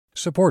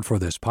Support for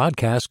this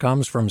podcast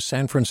comes from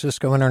San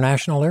Francisco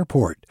International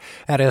Airport.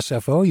 At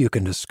SFO, you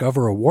can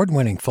discover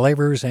award-winning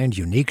flavors and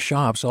unique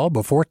shops all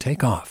before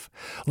takeoff.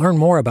 Learn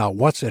more about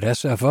what's at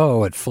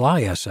SFO at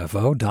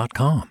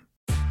flysfo.com.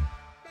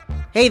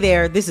 Hey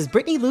there, this is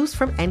Brittany Luce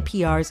from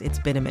NPR's It's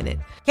Been a Minute.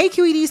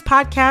 KQED's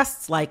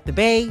podcasts like The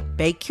Bay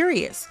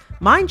Curious,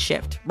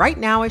 Mindshift, Right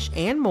Nowish,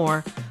 and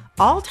more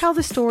all tell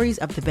the stories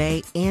of the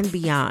Bay and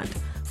beyond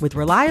with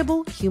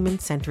reliable,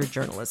 human-centered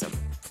journalism.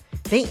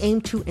 They aim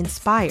to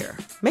inspire,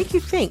 make you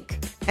think,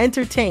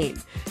 entertain,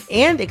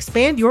 and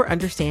expand your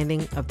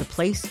understanding of the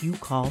place you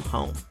call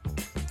home.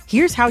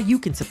 Here's how you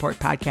can support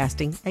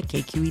podcasting at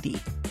KQED.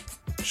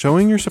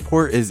 Showing your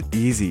support is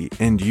easy,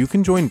 and you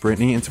can join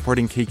Brittany in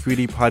supporting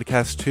KQED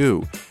Podcast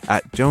too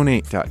at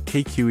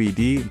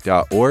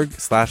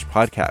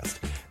donate.kqed.org/podcast.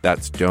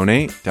 That's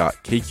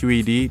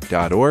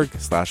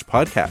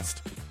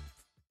donate.kqed.org/podcast.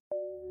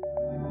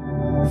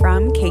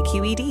 From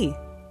KQED.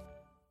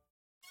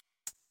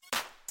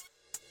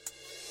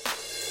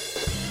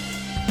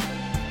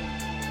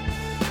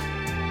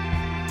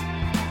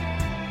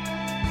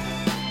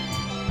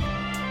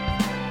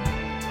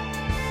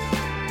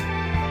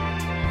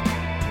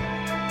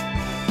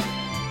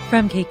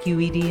 From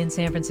KQED in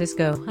San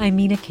Francisco, I'm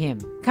Mina Kim.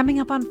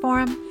 Coming up on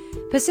Forum,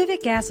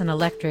 Pacific Gas and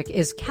Electric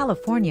is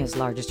California's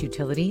largest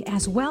utility,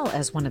 as well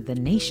as one of the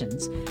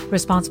nation's,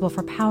 responsible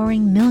for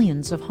powering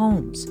millions of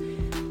homes.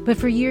 But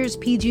for years,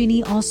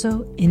 PG&E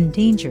also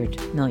endangered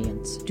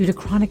millions due to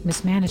chronic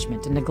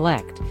mismanagement and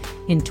neglect.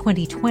 In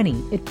 2020,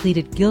 it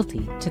pleaded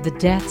guilty to the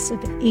deaths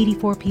of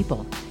 84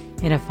 people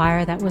in a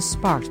fire that was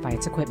sparked by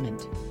its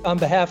equipment. On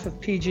behalf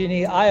of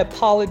PG&E, I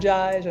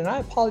apologize, and I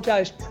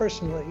apologize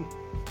personally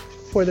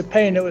for the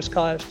pain that was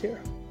caused here.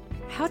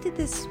 How did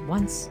this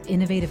once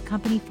innovative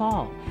company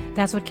fall?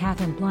 That's what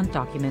Catherine Blunt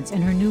documents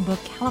in her new book,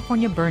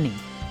 California Burning,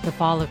 The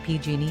Fall of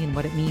PG&E and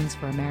What It Means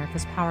for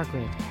America's Power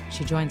Grid.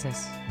 She joins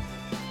us.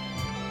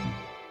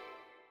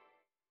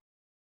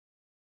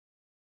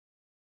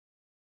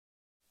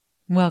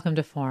 Welcome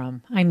to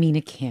Forum. I'm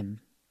Mina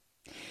Kim.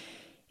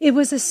 It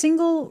was a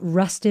single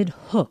rusted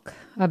hook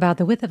about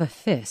the width of a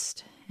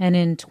fist, and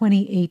in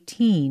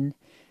 2018,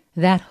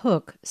 that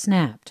hook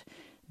snapped,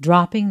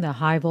 dropping the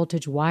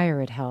high-voltage wire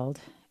it held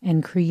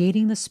and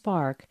creating the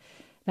spark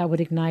that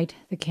would ignite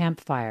the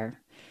campfire.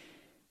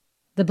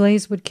 The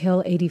blaze would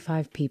kill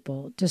 85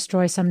 people,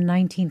 destroy some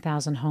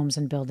 19,000 homes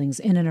and buildings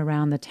in and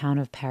around the town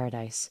of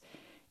Paradise,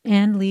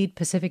 and lead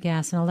Pacific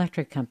Gas and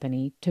Electric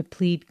Company to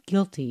plead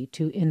guilty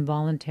to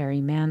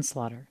involuntary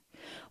manslaughter.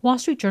 Wall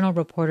Street Journal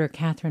reporter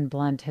Catherine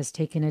Blunt has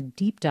taken a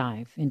deep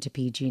dive into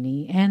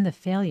PG&E and the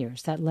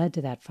failures that led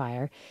to that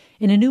fire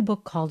in a new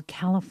book called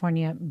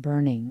California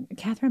Burning.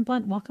 Catherine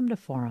Blunt, welcome to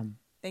Forum.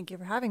 Thank you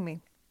for having me.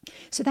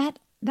 So that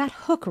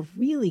hook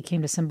really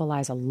came to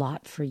symbolize a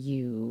lot for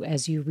you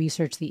as you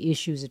research the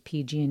issues at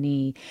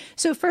PG&E.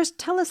 So first,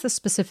 tell us the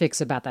specifics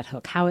about that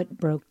hook, how it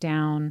broke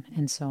down,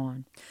 and so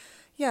on.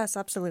 Yes,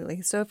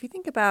 absolutely. So if you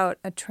think about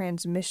a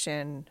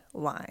transmission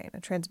line, a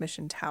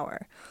transmission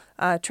tower,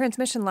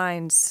 transmission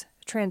lines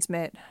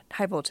transmit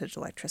high voltage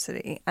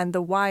electricity, and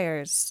the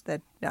wires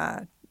that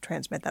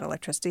transmit that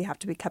electricity have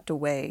to be kept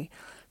away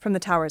from the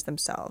towers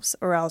themselves,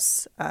 or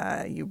else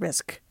you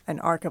risk an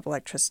arc of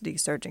electricity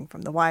surging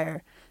from the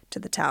wire to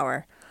the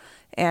tower.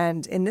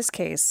 And in this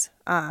case,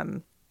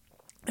 there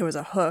was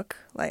a hook,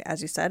 like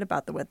as you said,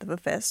 about the width of a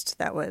fist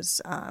that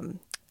was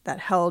that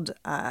held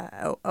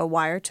a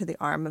wire to the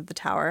arm of the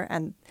tower.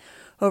 And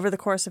over the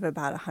course of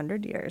about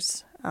 100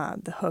 years,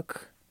 the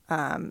hook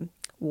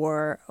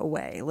wore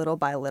away little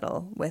by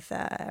little with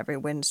every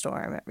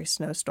windstorm, every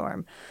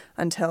snowstorm,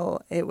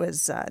 until it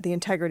was the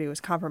integrity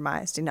was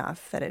compromised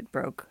enough that it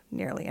broke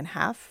nearly in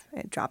half.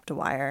 It dropped a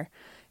wire.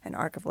 An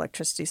arc of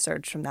electricity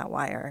surged from that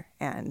wire,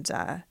 and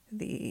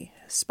the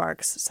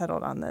sparks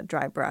settled on the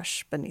dry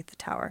brush beneath the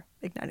tower,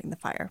 igniting the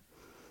fire.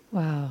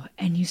 Wow.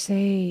 And you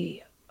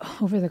say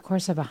over the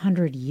course of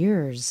 100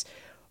 years,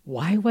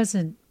 why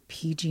wasn't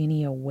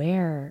PG&E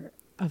aware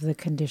of the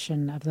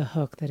condition of the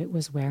hook that it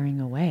was wearing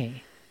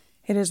away?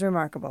 It is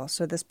remarkable.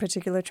 So this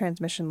particular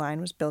transmission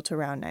line was built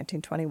around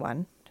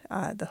 1921.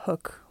 The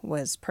hook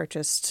was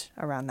purchased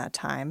around that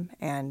time,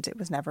 and it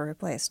was never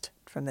replaced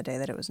from the day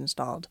that it was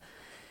installed.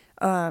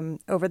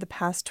 Over the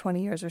past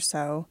 20 years or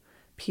so,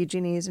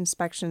 PG&E's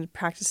inspection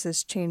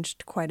practices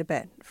changed quite a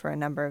bit for a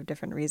number of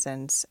different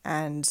reasons,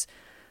 and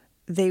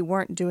they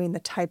weren't doing the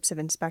types of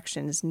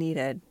inspections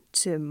needed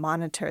to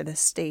monitor the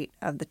state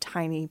of the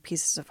tiny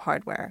pieces of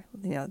hardware,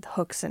 the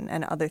hooks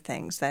and other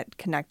things that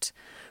connect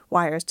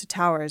wires to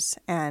towers.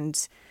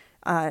 And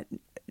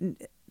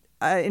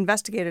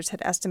investigators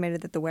had estimated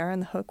that the wear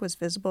on the hook was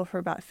visible for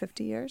about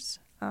 50 years,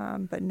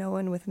 but no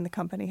one within the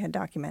company had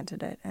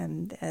documented it.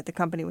 And the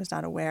company was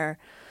not aware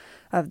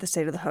of the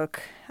state of the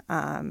hook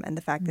and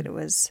the fact that it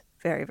was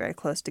very, very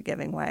close to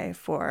giving way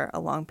for a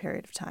long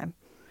period of time.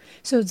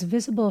 So it's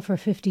visible for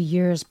 50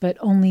 years, but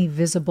only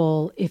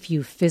visible if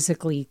you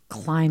physically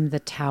climb the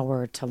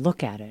tower to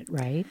look at it,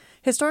 right?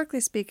 Historically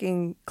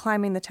speaking,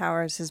 climbing the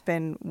towers has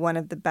been one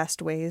of the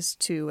best ways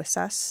to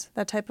assess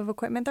that type of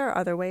equipment. There are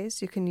other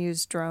ways. You can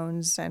use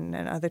drones and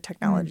other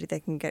technology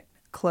that can get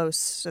close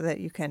so that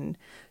you can,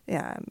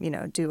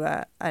 do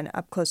an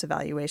up-close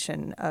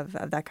evaluation of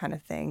that kind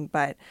of thing.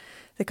 But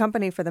the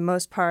company, for the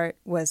most part,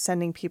 was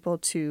sending people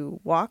to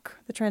walk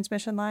the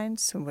transmission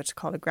lines, which is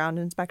called a ground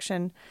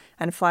inspection,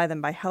 and fly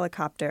them by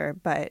helicopter.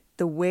 But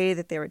the way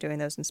that they were doing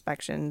those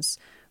inspections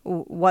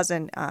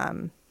wasn't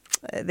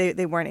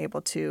they weren't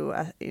able to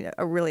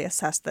really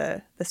assess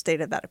the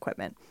state of that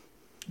equipment.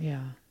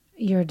 Yeah.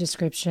 Your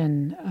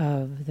description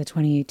of the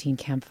 2018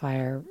 Camp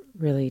Fire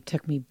really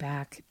took me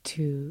back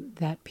to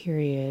that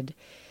period.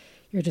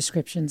 Your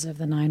descriptions of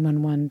the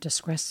 911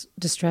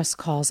 distress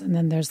calls, and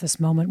then there's this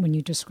moment when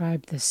you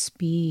described the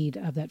speed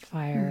of that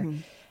fire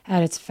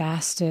at its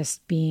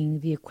fastest being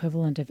the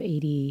equivalent of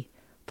 80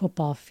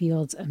 football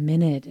fields a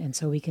minute. And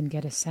so we can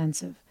get a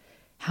sense of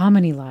how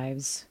many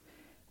lives,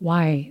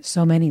 why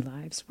so many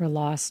lives were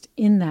lost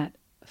in that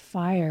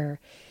fire.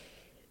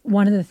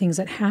 One of the things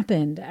that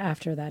happened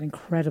after that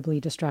incredibly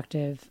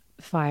destructive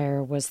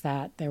fire was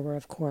that there were,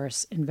 of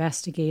course,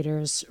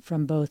 investigators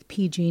from both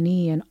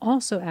PG&E and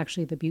also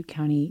actually the Butte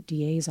County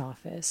DA's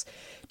office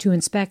to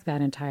inspect that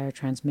entire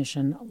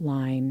transmission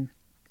line.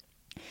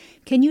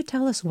 Can you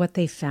tell us what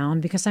they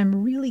found? Because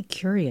I'm really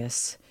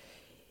curious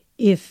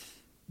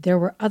if there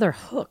were other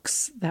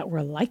hooks that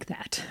were like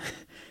that.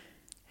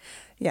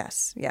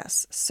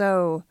 Yes.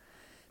 So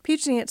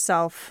PG&E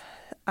itself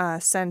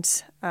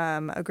sent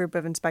a group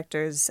of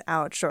inspectors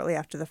out shortly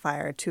after the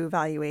fire to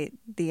evaluate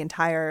the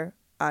entire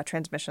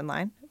transmission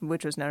line,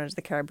 which was known as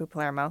the Caribou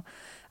Palermo,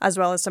 as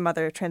well as some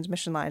other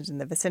transmission lines in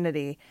the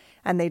vicinity.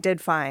 And they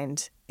did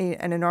find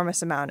an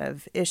enormous amount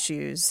of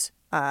issues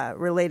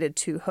related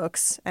to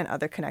hooks and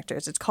other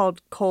connectors. It's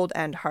called cold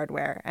end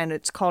hardware, and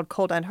it's called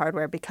cold end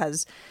hardware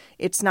because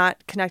it's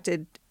not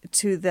connected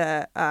to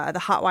the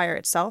hot wire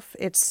itself.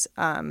 It's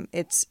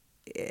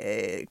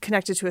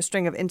connected to a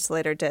string of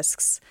insulator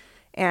discs,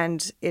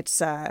 and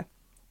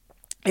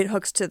it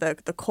hooks to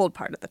the cold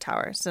part of the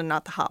tower, so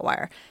not the hot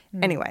wire.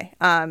 Anyway,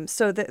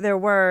 so there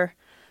were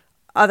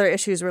other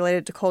issues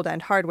related to cold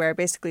end hardware,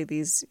 basically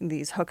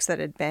these hooks that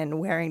had been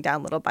wearing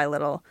down little by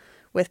little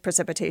with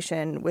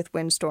precipitation, with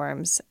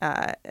windstorms,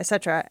 et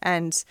cetera.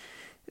 And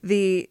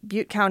the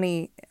Butte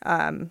County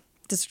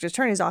District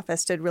Attorney's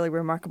Office did really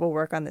remarkable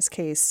work on this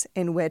case,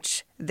 in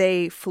which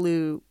they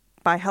flew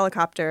by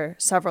helicopter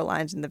several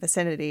lines in the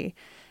vicinity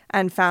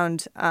and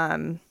found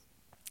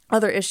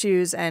other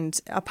issues,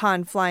 and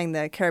upon flying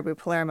the Caribou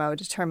Palermo,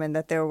 determined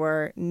that there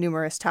were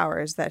numerous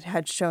towers that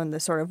had shown the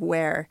sort of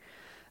wear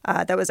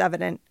that was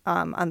evident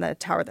on the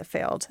tower that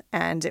failed.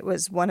 And it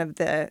was one of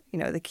the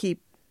key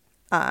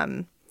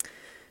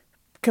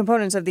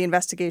components of the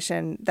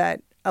investigation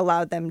that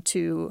allowed them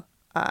to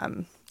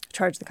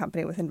charge the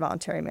company with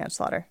involuntary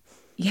manslaughter.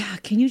 Yeah,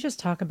 can you just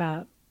talk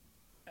about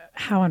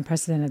how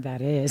unprecedented that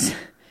is?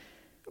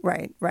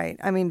 Right.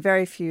 I mean,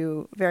 very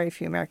few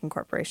American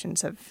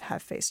corporations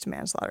have faced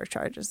manslaughter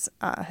charges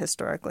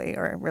historically,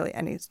 or really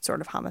any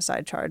sort of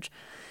homicide charge.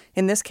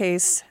 In this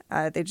case,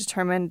 they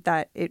determined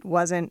that it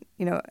wasn't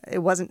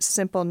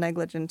simple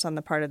negligence on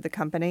the part of the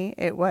company.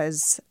 It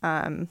was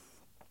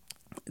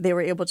they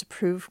were able to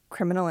prove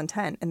criminal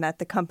intent, and that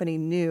the company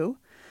knew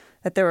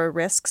that there were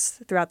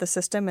risks throughout the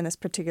system in this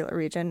particular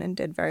region and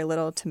did very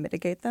little to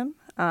mitigate them.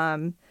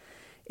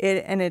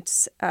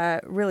 It's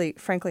really,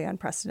 frankly,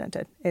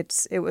 unprecedented.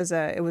 It was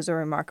a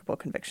remarkable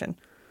conviction.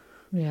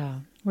 Yeah,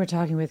 we're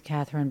talking with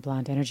Catherine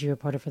Blunt, energy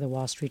reporter for the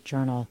Wall Street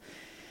Journal,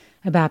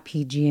 about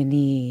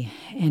PG&E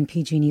and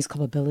PG&E's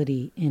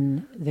culpability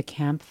in the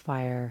Camp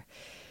Fire.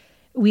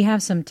 We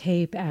have some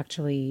tape,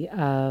 actually,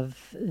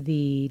 of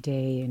the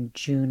day in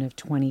June of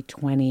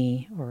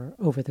 2020, or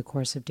over the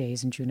course of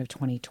days in June of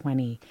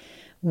 2020,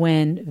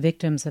 when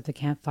victims of the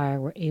Camp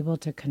Fire were able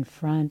to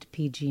confront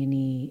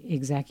PG&E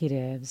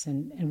executives.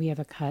 And we have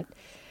a cut,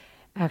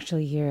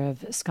 actually, here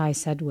of Sky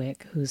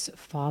Sedgwick, whose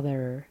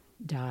father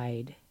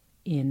died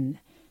in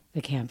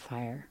the Camp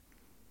Fire.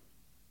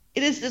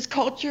 It is this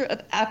culture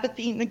of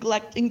apathy,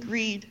 neglect, and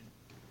greed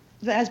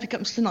that has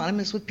become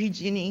synonymous with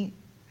PG&E.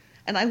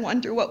 And I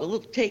wonder what will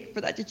it take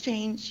for that to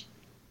change.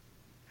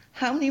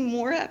 How many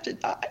more have to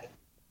die?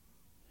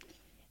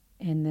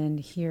 And then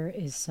here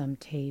is some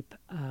tape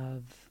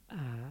of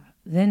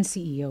then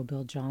CEO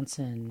Bill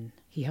Johnson.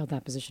 He held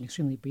that position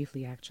extremely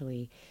briefly,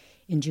 actually,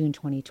 in June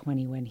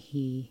 2020 when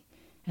he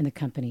and the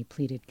company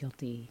pleaded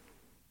guilty.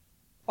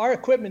 Our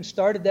equipment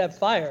started that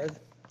fire,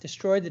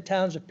 destroyed the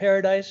towns of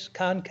Paradise,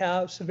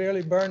 Concow,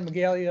 severely burned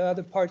Magalia,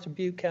 other parts of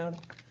Butte County,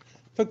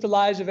 took the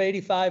lives of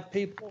 85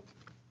 people.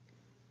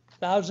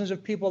 Thousands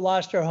of people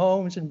lost their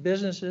homes and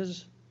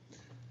businesses,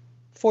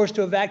 forced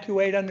to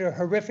evacuate under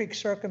horrific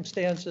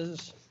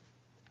circumstances.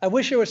 I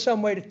wish there was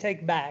some way to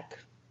take back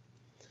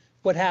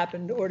what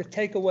happened, or to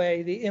take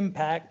away the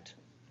impact,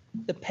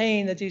 the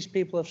pain that these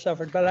people have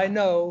suffered, but I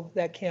know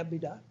that can't be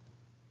done.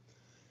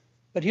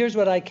 But here's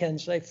what I can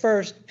say.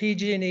 First,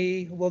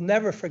 PG&E will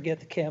never forget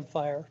the Camp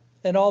Fire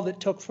and all that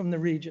took from the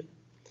region.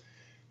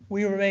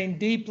 We remain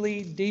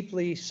deeply,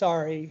 deeply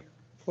sorry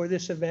for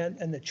this event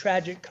and the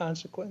tragic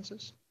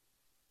consequences.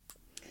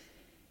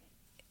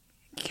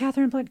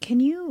 Catherine Blunt, can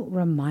you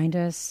remind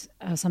us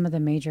of some of the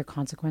major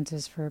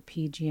consequences for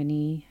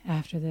PG&E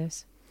after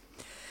this?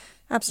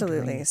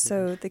 Absolutely.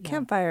 So the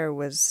Camp Fire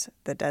was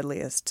the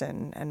deadliest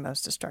and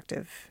most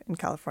destructive in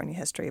California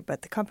history,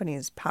 but the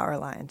company's power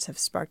lines have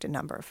sparked a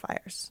number of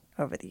fires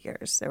over the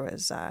years. There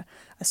was a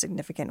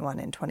significant one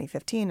in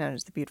 2015, known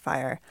as the Butte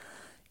Fire.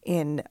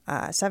 In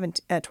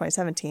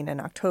 2017,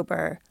 in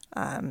October,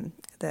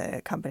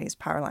 the company's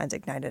power lines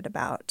ignited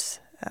about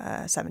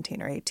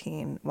 17 or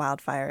 18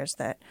 wildfires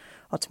that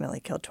ultimately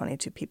killed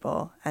 22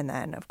 people. And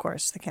then, of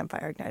course, the Camp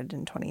Fire ignited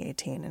in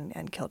 2018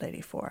 and killed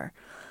 84.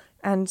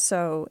 And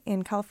so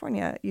in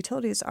California,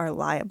 utilities are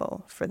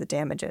liable for the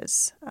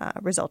damages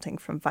resulting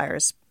from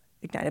fires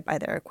ignited by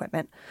their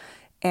equipment.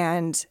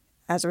 And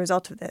as a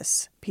result of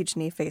this,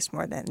 PG&E faced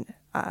more than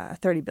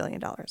 $30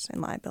 billion in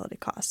liability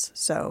costs.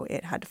 So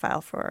it had to file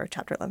for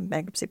Chapter 11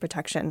 bankruptcy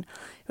protection.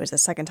 It was the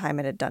second time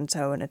it had done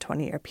so in a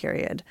 20-year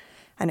period.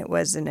 And it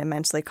was an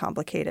immensely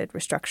complicated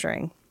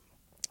restructuring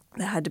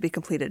that had to be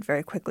completed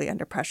very quickly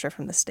under pressure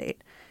from the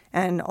state.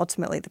 And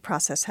ultimately, the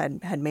process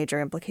had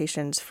major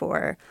implications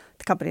for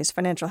the company's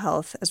financial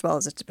health as well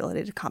as its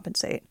ability to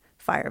compensate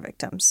fire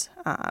victims.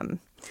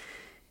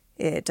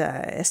 It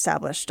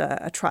established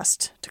a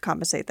trust to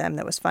compensate them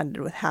that was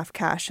funded with half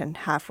cash and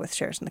half with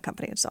shares in the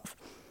company itself.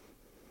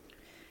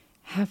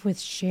 Half with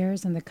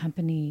shares in the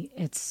company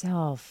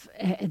itself.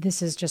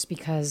 This is just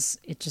because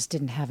it just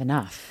didn't have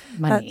enough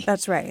money.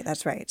 That's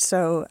right.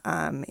 So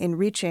in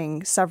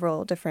reaching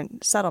several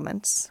different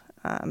settlements,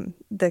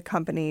 the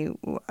company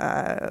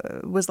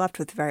was left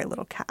with very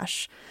little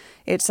cash.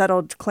 It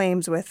settled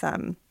claims with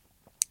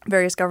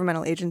various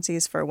governmental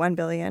agencies for $1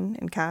 billion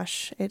in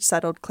cash. It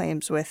settled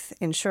claims with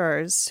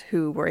insurers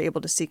who were able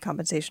to seek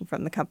compensation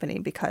from the company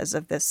because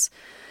of this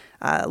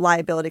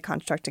liability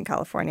construct in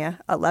California,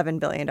 $11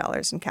 billion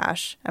in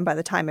cash. And by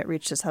the time it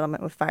reached a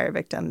settlement with fire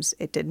victims,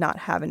 it did not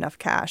have enough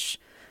cash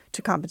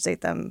to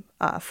compensate them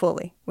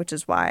fully, which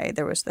is why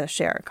there was the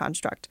share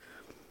construct.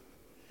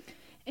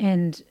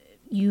 And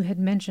you had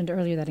mentioned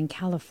earlier that in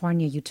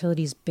California,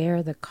 utilities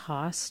bear the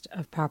cost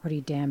of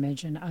property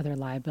damage and other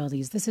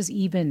liabilities. This is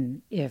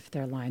even if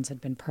their lines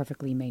had been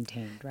perfectly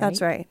maintained, right?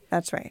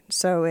 That's right.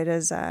 So it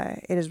is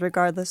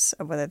regardless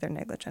of whether they're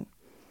negligent.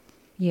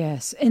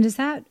 Yes. And is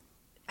that,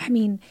 I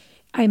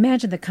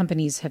imagine the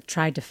companies have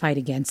tried to fight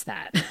against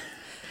that.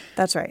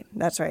 That's right.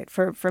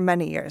 For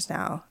many years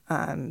now,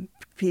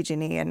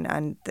 PG&E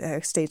and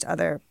the state's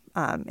other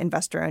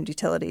investor-owned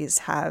utilities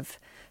have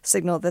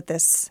signaled that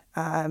this,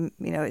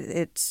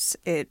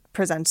 it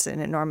presents an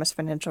enormous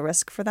financial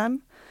risk for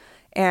them.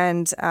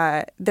 And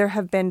there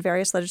have been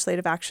various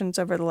legislative actions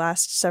over the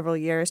last several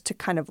years to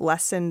kind of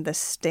lessen the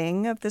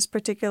sting of this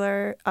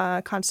particular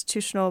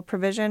constitutional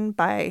provision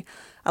by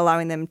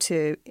allowing them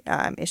to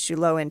issue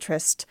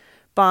low-interest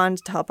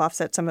bonds to help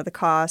offset some of the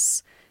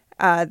costs.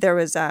 There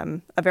was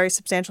a very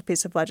substantial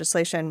piece of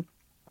legislation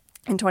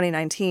in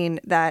 2019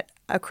 that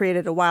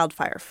created a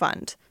wildfire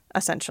fund,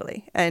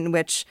 essentially, in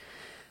which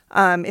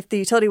if the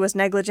utility was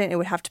negligent, it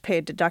would have to pay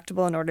a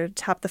deductible in order to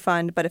tap the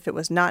fund. But if it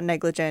was not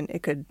negligent,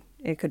 it could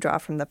draw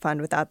from the fund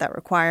without that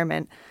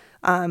requirement.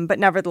 But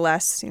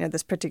nevertheless,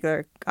 this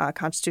particular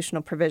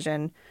constitutional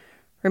provision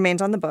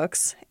remains on the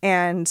books.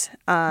 And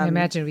I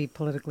imagine it would be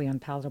politically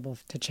unpalatable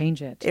to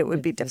change it. It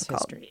would be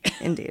difficult,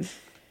 indeed.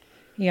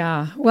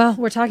 Yeah. Well,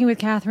 we're talking with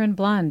Catherine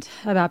Blunt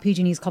about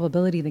PG&E's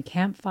culpability in the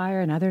Camp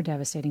Fire and other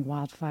devastating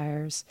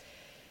wildfires,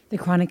 the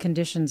chronic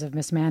conditions of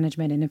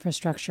mismanagement and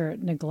infrastructure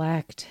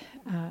neglect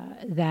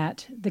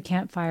that the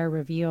Camp Fire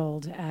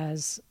revealed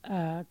as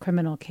a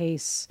criminal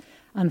case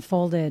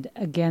unfolded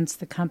against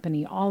the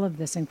company. All of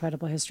this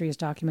incredible history is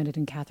documented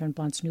in Catherine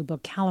Blunt's new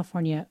book,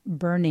 California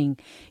Burning.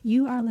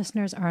 You, our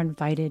listeners, are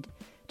invited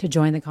to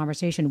join the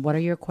conversation. What are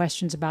your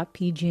questions about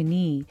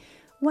PG&E?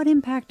 What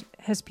impact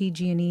has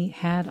PG&E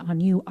had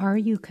on you? Are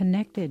you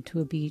connected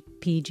to a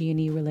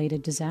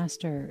PG&E-related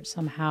disaster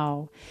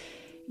somehow?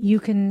 You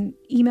can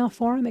email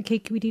forum at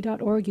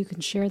kqed.org. You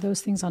can share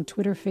those things on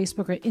Twitter,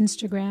 Facebook, or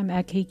Instagram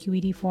at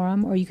KQED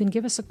Forum, or you can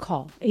give us a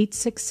call,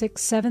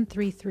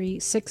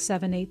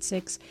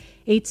 866-733-6786,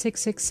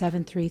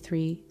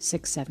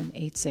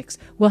 866-733-6786.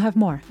 We'll have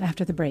more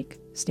after the break.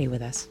 Stay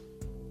with us.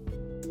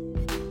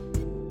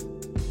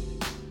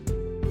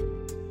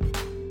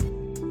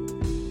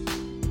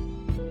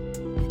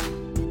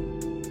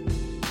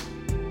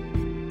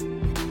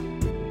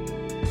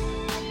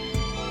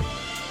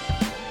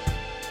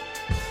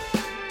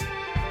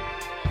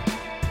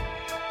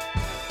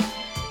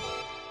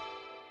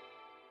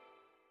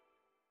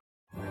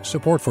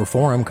 Support for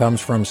Forum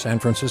comes from San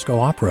Francisco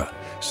Opera.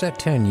 Set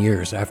 10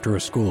 years after a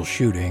school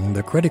shooting,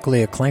 the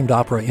critically acclaimed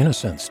opera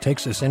Innocence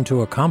takes us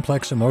into a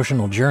complex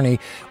emotional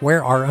journey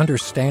where our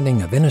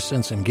understanding of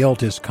innocence and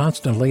guilt is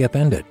constantly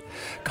upended.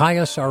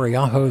 Kaya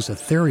Sariaho's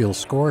ethereal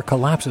score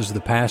collapses the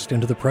past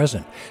into the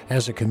present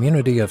as a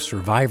community of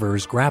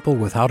survivors grapple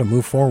with how to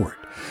move forward.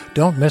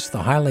 Don't miss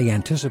the highly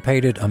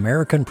anticipated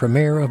American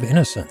premiere of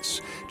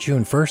Innocence,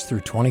 June 1st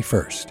through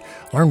 21st.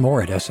 Learn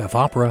more at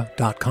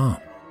sfopera.com.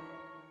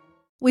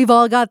 We've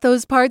all got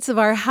those parts of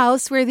our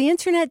house where the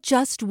internet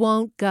just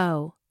won't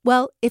go.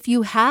 Well, if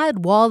you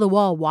had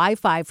wall-to-wall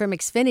Wi-Fi from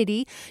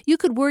Xfinity, you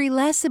could worry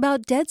less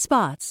about dead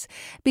spots.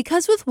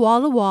 Because with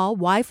wall-to-wall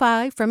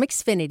Wi-Fi from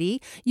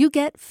Xfinity, you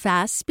get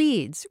fast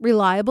speeds,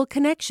 reliable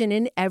connection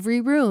in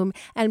every room,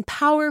 and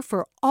power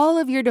for all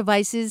of your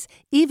devices,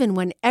 even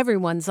when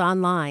everyone's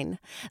online.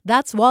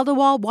 That's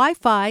wall-to-wall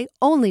Wi-Fi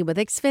only with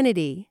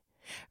Xfinity.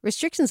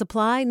 Restrictions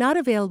apply, not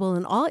available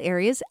in all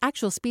areas.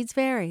 Actual speeds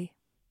vary.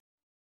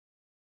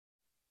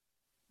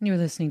 You're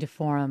listening to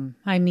Forum.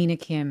 I'm Mina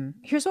Kim.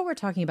 Here's what we're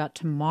talking about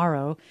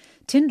tomorrow.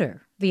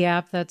 Tinder, the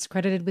app that's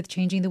credited with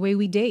changing the way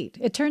we date.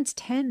 It turns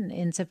 10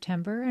 in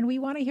September, and we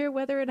want to hear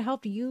whether it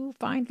helped you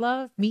find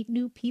love, meet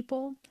new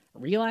people,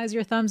 realize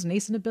your thumb's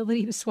nascent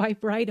ability to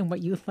swipe right and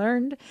what you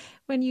learned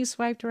when you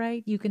swiped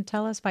right. You can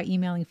tell us by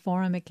emailing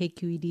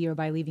forum@kqed or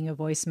by leaving a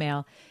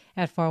voicemail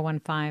at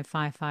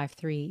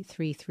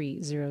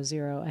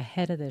 415-553-3300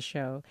 ahead of the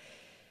show.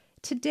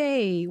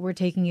 Today, we're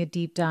taking a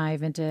deep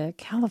dive into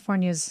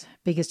California's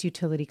biggest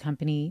utility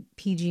company,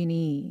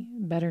 PG&E,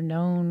 better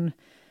known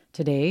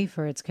today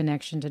for its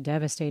connection to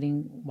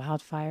devastating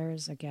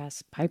wildfires, a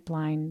gas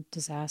pipeline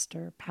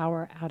disaster,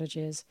 power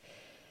outages,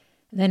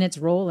 then its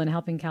role in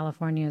helping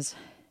California's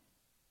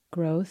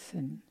growth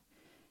and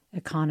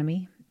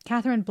economy.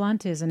 Catherine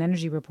Blunt is an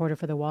energy reporter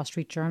for the Wall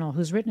Street Journal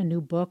who's written a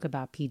new book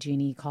about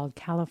PG&E called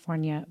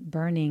California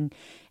Burning.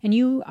 And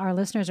you, our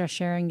listeners, are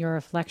sharing your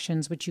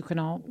reflections, which you can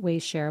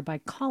always share by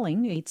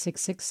calling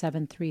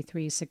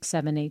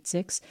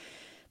 866-733-6786,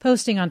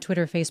 posting on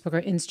Twitter, Facebook,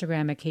 or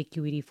Instagram at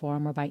KQED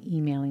Forum, or by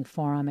emailing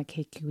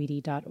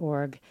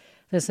forum@kqed.org.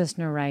 This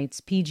listener writes,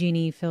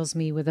 PG&E fills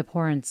me with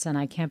abhorrence, and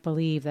I can't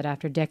believe that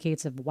after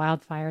decades of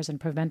wildfires and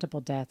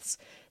preventable deaths,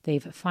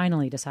 they've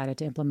finally decided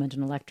to implement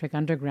an electric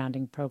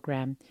undergrounding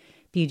program.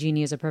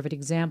 PG&E is a perfect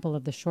example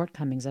of the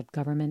shortcomings of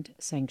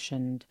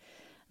government-sanctioned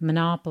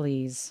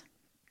monopolies.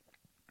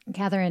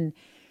 Catherine,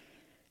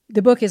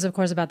 the book is, of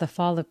course, about the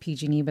fall of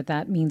PG&E, but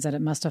that means that it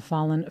must have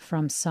fallen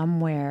from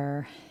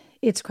somewhere.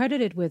 It's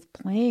credited with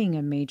playing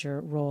a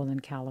major role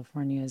in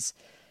California's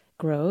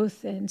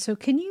growth. And so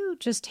can you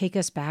just take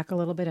us back a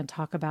little bit and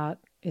talk about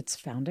its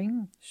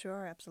founding?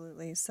 Sure,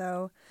 absolutely.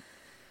 So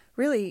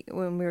really,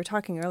 when we were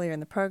talking earlier in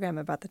the program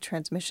about the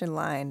transmission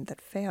line that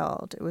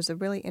failed, it was a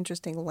really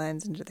interesting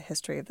lens into the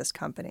history of this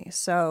company.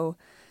 So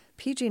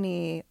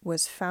PG&E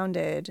was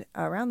founded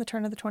around the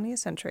turn of the 20th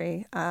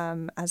century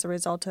as a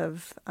result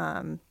of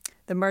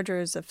the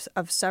mergers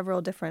of several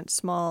different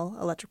small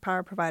electric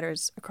power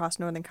providers across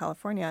Northern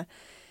California.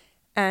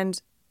 And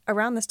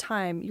around this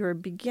time, you're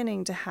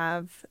beginning to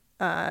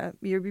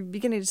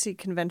see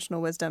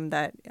conventional wisdom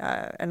that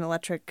an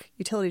electric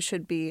utility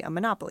should be a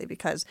monopoly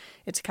because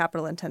it's a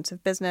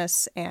capital-intensive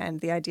business, and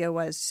the idea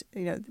was,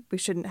 we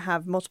shouldn't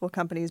have multiple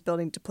companies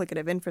building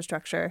duplicative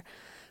infrastructure.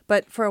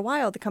 But for a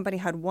while, the company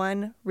had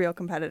one real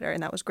competitor,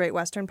 and that was Great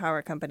Western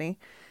Power Company.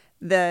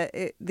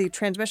 The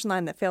transmission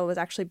line that failed was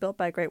actually built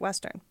by Great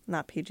Western,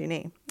 not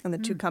PG&E, and the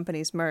two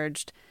companies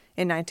merged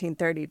in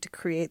 1930 to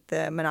create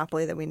the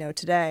monopoly that we know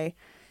today.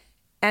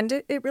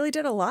 And it really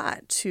did a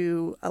lot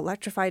to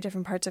electrify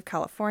different parts of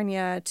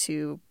California,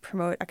 to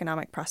promote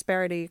economic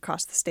prosperity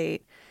across the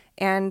state.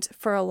 And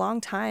for a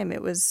long time,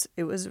 it was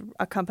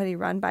a company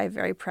run by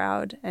very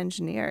proud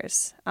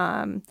engineers.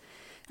 And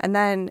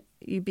then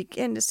you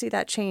begin to see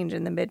that change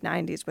in the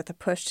mid-'90s with a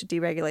push to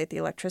deregulate the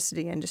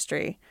electricity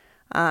industry.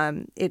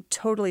 It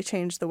totally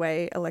changed the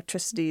way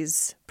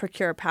electricities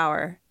procure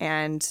power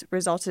and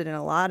resulted in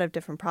a lot of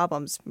different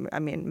problems. I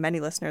mean, many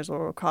listeners will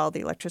recall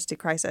the electricity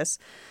crisis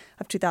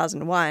of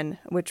 2001,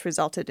 which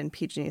resulted in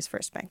PG&E's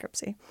first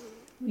bankruptcy.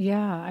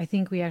 Yeah, I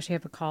think we actually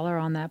have a caller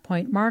on that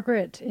point.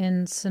 Margaret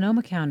in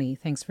Sonoma County,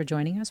 thanks for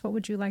joining us. What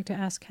would you like to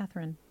ask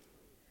Catherine?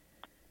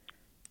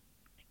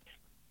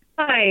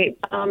 Hi,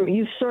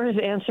 you sort of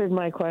answered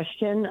my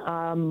question.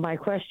 My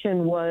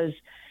question was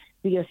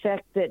the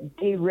effect that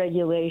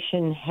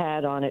deregulation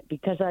had on it,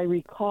 because I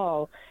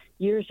recall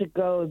years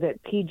ago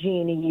that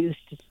PG&E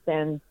used to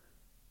spend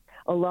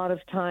a lot of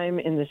time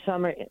in the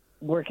summer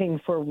working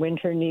for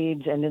winter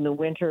needs and in the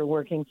winter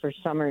working for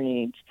summer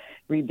needs,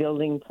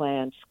 rebuilding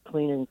plants,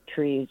 cleaning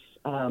trees.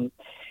 So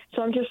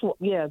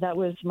that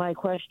was my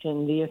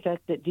question, the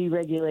effect that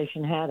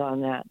deregulation had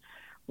on that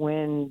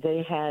when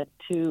they had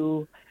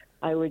to,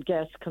 I would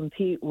guess,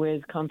 compete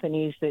with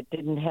companies that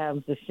didn't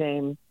have the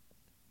same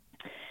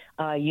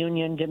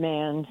union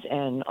demands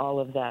and all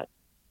of that.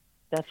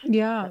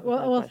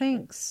 Well,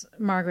 thanks,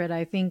 Margaret.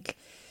 I think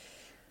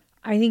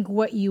I think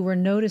what you were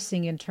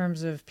noticing in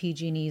terms of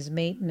PG&E's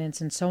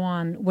maintenance and so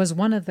on was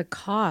one of the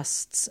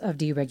costs of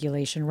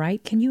deregulation,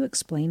 right? Can you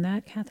explain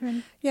that,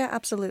 Catherine? Yeah,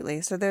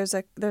 absolutely. So there's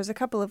a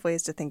couple of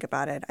ways to think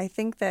about it. I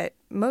think that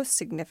most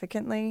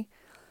significantly,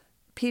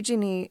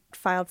 PG&E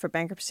filed for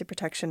bankruptcy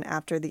protection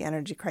after the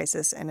energy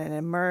crisis, and it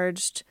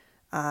emerged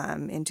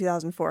in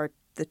 2004,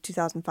 the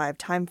 2005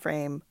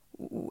 timeframe,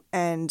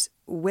 and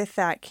with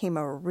that came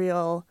a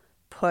real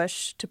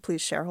push to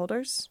please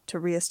shareholders, to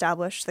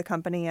reestablish the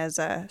company as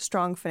a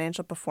strong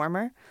financial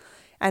performer.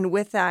 And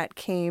with that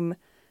came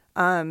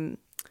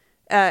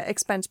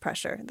expense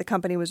pressure. The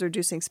company was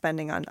reducing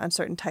spending on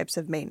certain types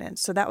of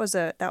maintenance. So that was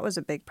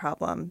a big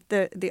problem.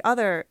 The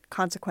other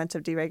consequence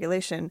of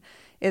deregulation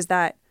is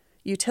that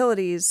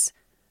utilities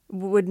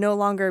would no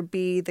longer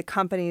be the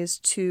companies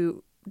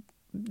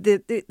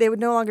they would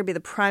no longer be the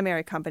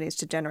primary companies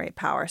to generate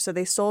power. So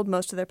they sold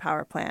most of their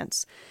power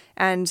plants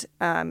and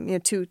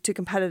to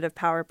competitive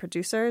power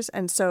producers.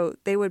 And so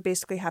they would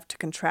basically have to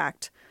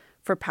contract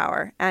for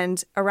power.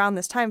 And around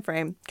this time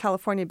frame,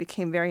 California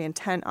became very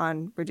intent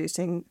on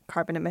reducing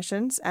carbon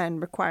emissions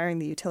and requiring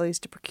the utilities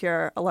to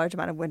procure a large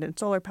amount of wind and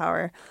solar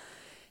power.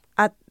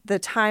 At the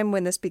time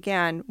when this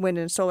began, wind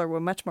and solar were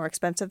much more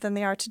expensive than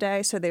they are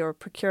today. So they were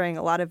procuring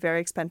a lot of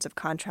very expensive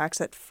contracts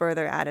that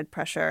further added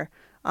pressure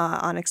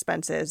on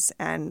expenses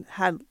and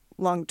had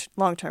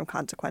long-term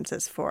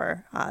consequences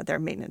for their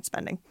maintenance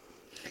spending.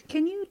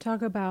 Can you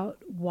talk about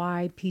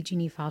why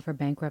PG&E filed for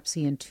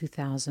bankruptcy in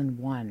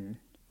 2001?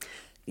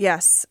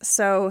 Yes.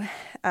 So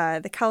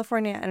the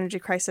California energy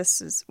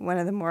crisis is one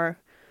of the more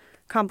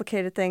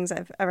complicated things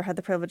I've ever had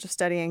the privilege of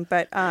studying.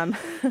 But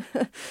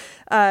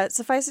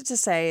suffice it to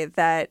say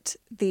that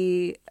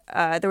there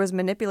was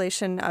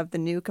manipulation of the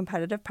new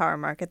competitive power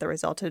market that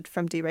resulted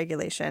from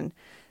deregulation.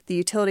 The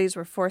utilities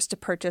were forced to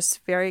purchase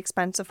very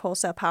expensive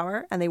wholesale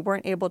power, and they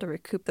weren't able to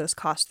recoup those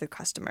costs through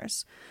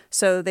customers.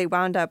 So they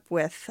wound up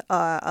with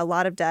a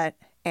lot of debt,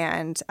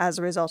 and as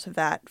a result of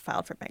that,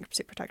 filed for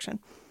bankruptcy protection.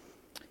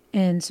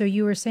 And so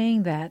you were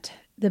saying that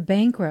the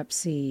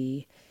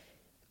bankruptcy,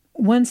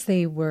 once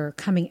they were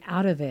coming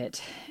out of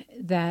it,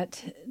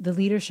 that the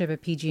leadership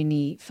of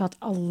PG&E felt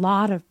a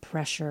lot of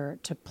pressure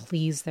to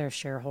please their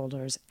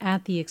shareholders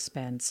at the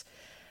expense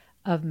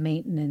of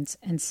maintenance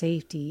and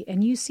safety.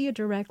 And you see a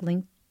direct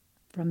link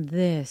from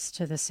this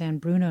to the San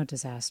Bruno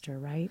disaster,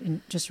 right? And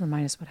just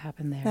remind us what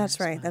happened there. That's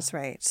right. Well. That's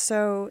right.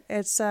 So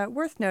it's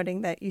worth noting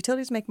that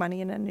utilities make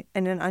money in an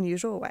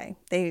unusual way.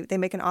 They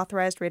make an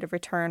authorized rate of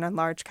return on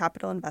large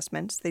capital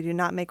investments. They do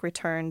not make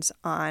returns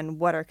on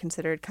what are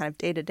considered kind of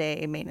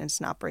day-to-day maintenance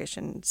and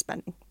operation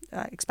spending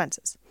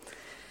expenses.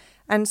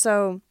 And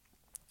so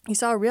you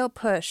saw a real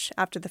push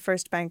after the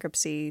first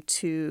bankruptcy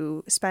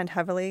to spend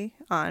heavily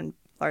on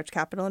large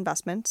capital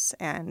investments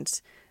and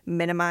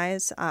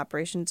minimize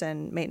operations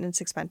and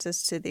maintenance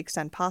expenses to the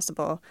extent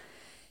possible.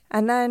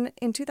 And then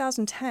in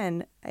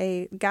 2010,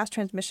 a gas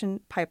transmission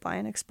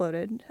pipeline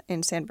exploded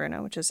in San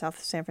Bruno, which is south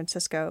of San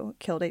Francisco,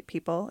 killed 8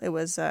 people. It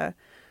was a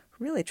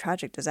really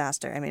tragic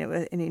disaster. I mean, it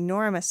was an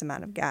enormous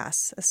amount of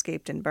gas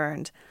escaped and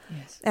burned.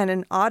 Yes. And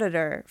an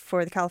auditor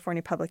for the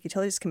California Public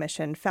Utilities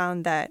Commission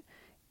found that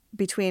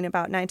between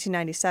about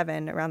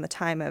 1997, around the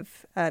time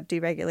of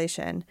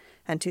deregulation,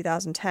 and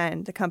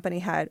 2010, the company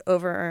had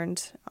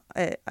over-earned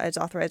its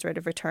authorized rate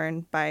of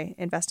return by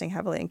investing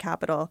heavily in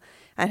capital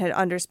and had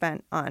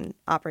underspent on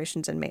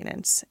operations and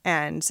maintenance.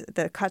 And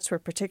the cuts were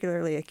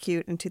particularly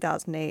acute in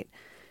 2008,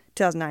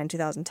 2009,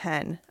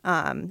 2010,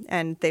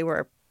 and they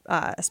were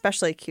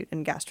especially acute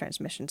in gas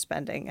transmission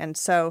spending. And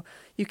so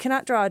you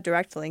cannot draw a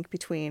direct link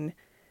between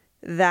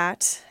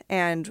that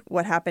and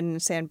what happened in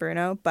San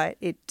Bruno, but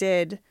it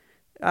did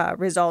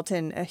result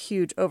in a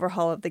huge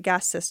overhaul of the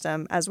gas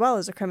system, as well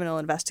as a criminal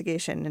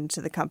investigation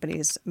into the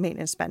company's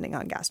maintenance spending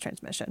on gas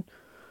transmission.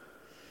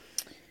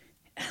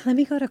 Let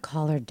me go to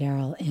caller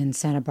Daryl in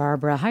Santa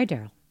Barbara. Hi,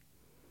 Daryl.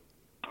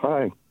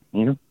 Hi,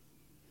 Nina.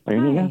 Are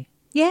you Nina?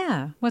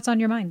 Yeah. What's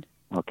on your mind?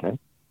 Okay.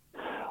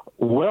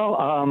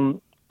 Well,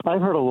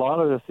 I've heard a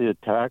lot of the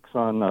attacks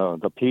on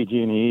the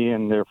PG&E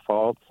and their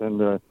faults,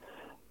 and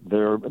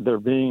they're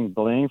being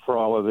blamed for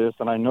all of this.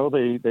 And I know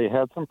they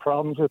had some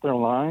problems with their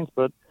lines,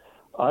 but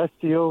I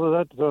feel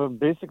that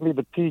basically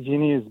the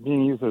PG&E is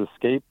being used as a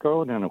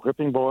scapegoat and a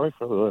whipping boy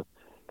for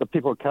the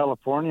people of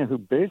California who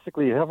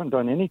basically haven't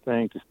done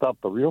anything to stop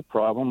the real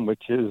problem,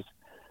 which is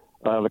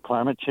the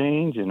climate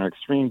change and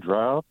extreme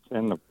drought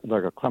and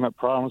the climate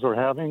problems we're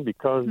having,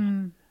 because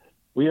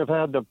we have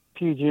had the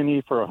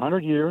PG&E for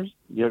 100 years,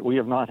 yet we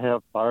have not had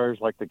fires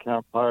like the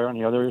Camp Fire and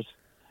the others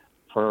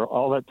for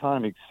all that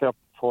time except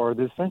for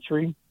this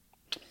century,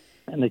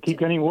 and they keep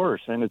getting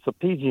worse. And it's a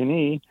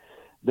PG&E.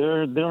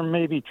 They're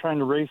maybe trying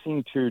to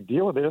racing to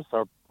deal with this.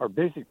 Our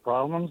basic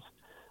problems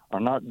are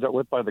not dealt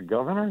with by the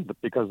governor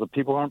because the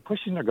people aren't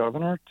pushing the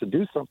governor to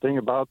do something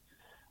about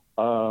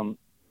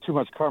too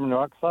much carbon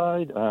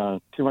dioxide,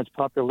 too much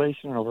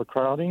population,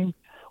 overcrowding.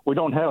 We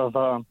don't have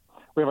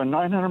we have a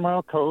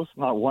 900-mile coast,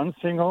 not one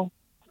single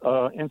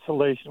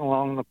installation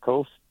along the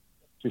coast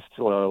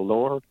to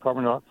lower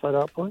carbon dioxide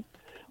output.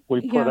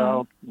 We put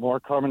out more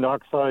carbon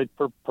dioxide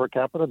per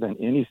capita than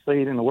any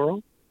state in the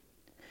world.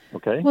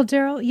 Okay. Well,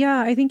 Daryl,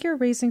 I think you're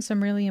raising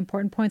some really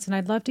important points, and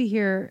I'd love to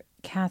hear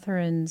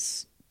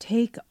Catherine's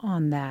take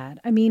on that.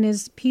 I mean,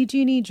 is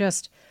PG&E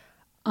just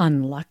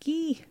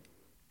unlucky?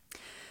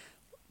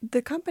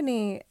 The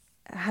company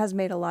has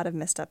made a lot of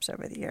missteps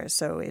over the years,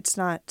 so it's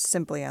not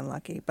simply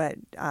unlucky. But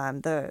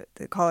the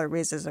caller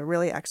raises a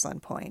really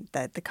excellent point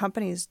that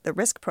the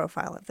risk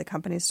profile of the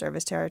company's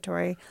service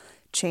territory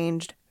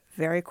changed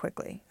very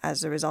quickly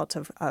as a result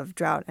of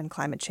drought and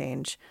climate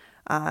change.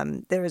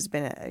 There has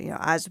been,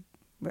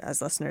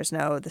 as listeners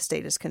know, the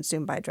state is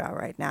consumed by drought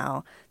right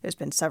now. There's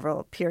been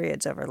several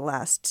periods over the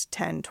last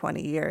 10,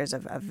 20 years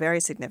of very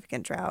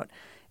significant drought.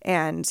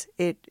 And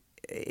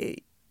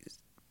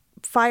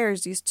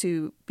fires used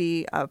to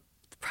be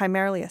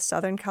primarily a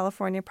Southern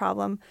California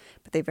problem,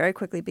 but they very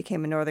quickly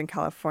became a Northern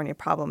California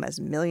problem as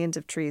millions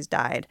of trees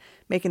died,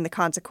 making the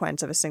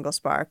consequence of a single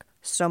spark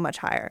so much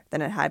higher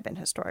than it had been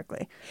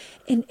historically.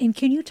 And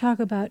can you talk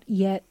about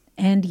yet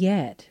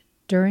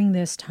during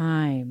this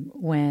time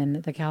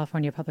when the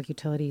California Public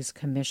Utilities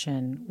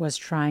Commission was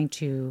trying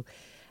to,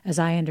 as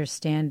I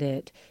understand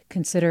it,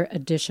 consider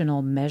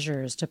additional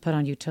measures to put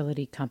on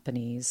utility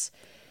companies,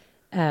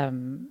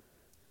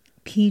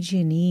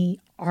 PG&E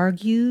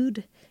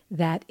argued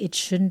that it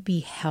shouldn't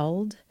be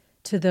held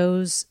to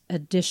those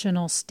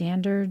additional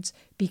standards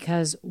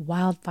because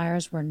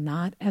wildfires were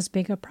not as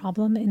big a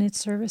problem in its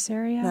service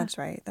area? That's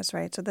right.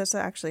 So this is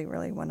actually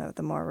really one of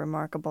the more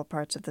remarkable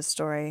parts of the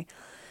story.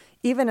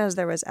 Even as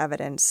there was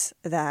evidence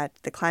that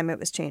the climate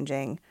was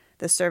changing,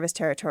 the service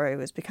territory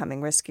was becoming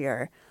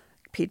riskier,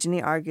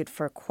 PG&E argued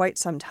for quite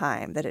some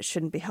time that it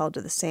shouldn't be held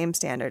to the same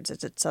standards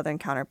as its southern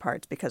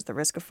counterparts because the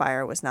risk of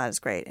fire was not as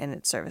great in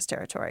its service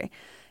territory.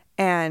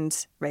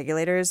 And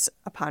regulators,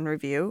 upon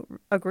review,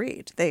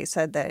 agreed. They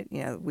said that,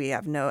 we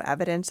have no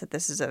evidence that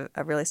this is a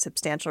really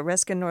substantial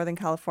risk in Northern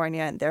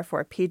California, and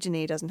therefore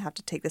PG&E doesn't have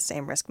to take the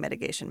same risk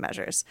mitigation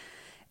measures.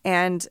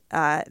 And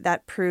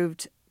that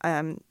proved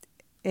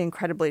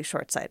incredibly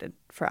short-sighted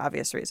for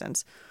obvious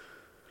reasons.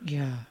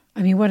 Yeah.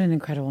 I mean, what an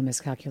incredible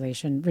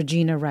miscalculation.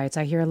 Regina writes,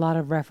 I hear a lot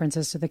of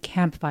references to the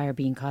Camp Fire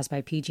being caused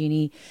by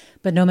PG&E,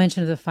 but no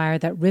mention of the fire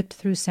that ripped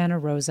through Santa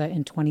Rosa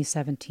in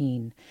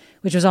 2017,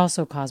 which was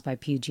also caused by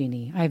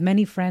PG&E. I have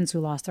many friends who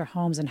lost their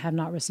homes and have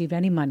not received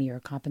any money or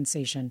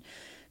compensation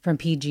from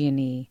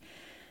PG&E.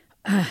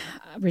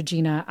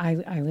 Regina,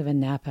 I live in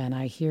Napa, and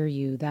I hear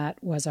you.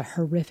 That was a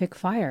horrific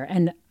fire,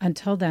 and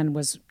until then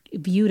was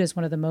viewed as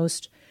one of the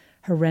most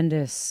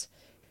horrendous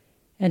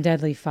and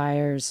deadly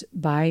fires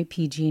by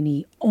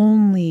PG&E,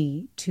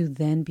 only to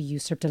then be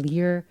usurped a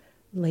year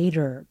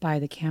later by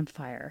the Camp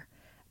Fire,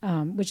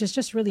 which is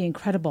just really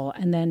incredible.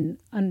 And then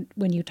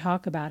when you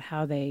talk about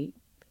how they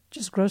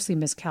just grossly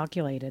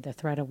miscalculated the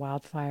threat of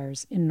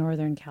wildfires in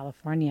Northern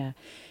California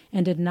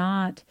and did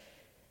not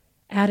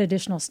add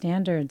additional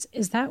standards,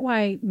 is that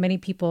why many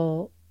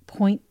people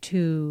point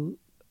to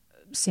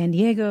San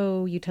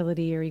Diego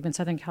Utility or even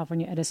Southern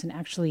California Edison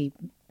actually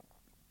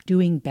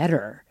doing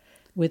better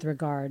with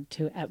regard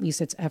to at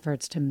least its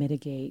efforts to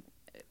mitigate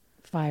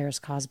fires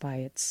caused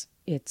by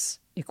its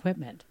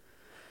equipment?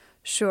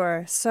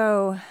 Sure.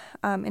 So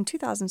in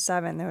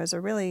 2007, there was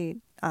a really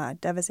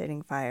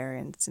devastating fire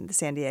in the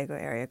San Diego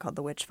area called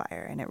the Witch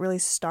Fire, and it really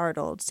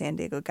startled San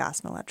Diego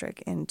Gas and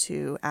Electric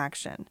into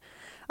action.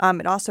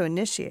 It also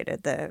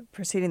initiated the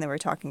proceeding that we were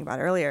talking about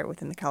earlier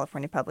within the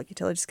California Public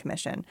Utilities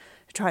Commission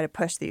to try to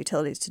push the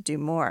utilities to do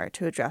more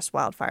to address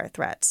wildfire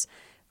threats,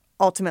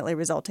 ultimately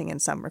resulting in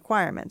some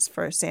requirements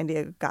for San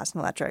Diego Gas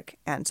and Electric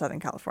and Southern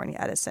California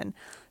Edison.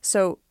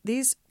 So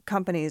these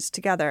companies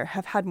together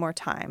have had more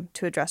time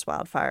to address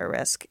wildfire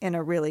risk in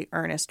a really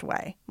earnest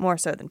way, more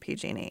so than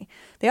PG&E.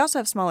 They also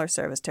have smaller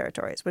service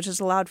territories, which has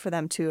allowed for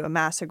them to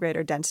amass a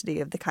greater density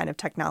of the kind of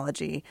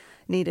technology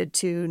needed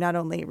to not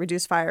only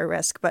reduce fire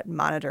risk, but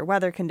monitor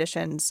weather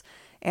conditions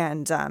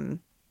and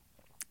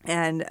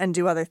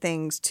do other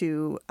things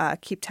to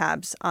keep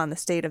tabs on the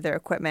state of their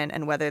equipment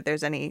and whether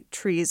there's any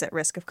trees at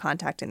risk of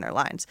contacting their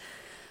lines.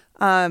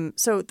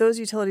 So those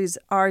utilities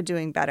are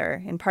doing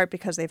better, in part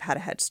because they've had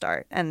a head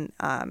start, and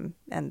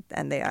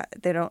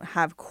they don't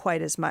have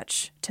quite as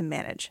much to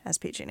manage as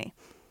PG&E.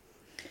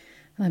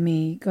 Let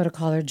me go to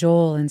caller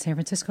Joel in San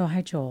Francisco.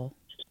 Hi, Joel.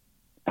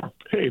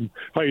 Hey,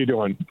 how you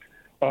doing?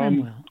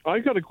 I'm well. I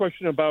got a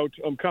question about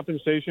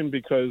compensation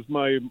because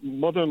my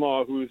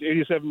mother-in-law, who's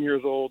 87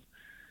 years old,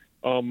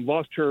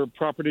 lost her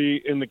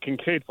property in the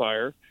Kincaid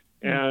fire,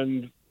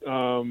 and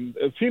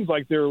it seems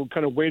like they're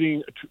kind of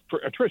waiting for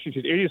attrition.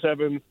 She's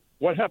 87.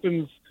 What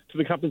happens to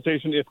the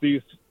compensation if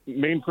the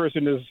main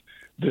person is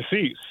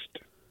deceased?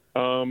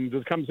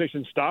 Does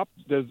compensation stop?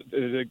 Is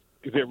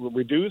it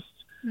reduced?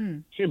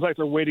 Seems like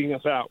they're waiting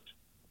us out.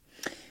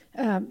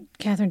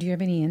 Catherine, do you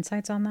have any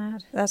insights on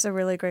that? That's a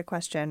really great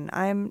question.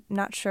 I'm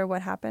not sure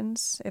what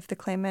happens if the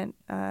claimant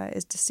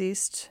is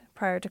deceased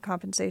prior to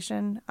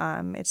compensation.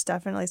 It's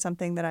definitely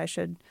something that I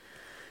should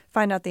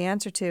find out the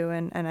answer to,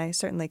 and I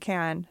certainly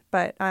can.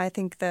 But I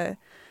think the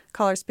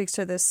caller speaks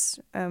to this,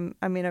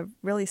 a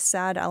really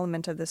sad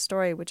element of this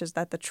story, which is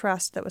that the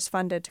trust that was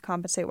funded to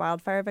compensate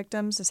wildfire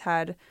victims has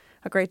had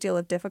a great deal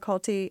of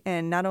difficulty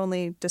in not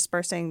only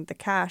dispersing the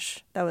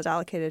cash that was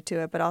allocated to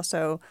it, but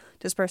also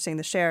dispersing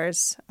the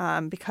shares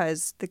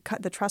because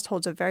the trust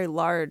holds a very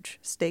large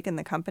stake in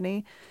the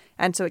company.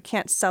 And so it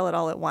can't sell it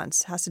all at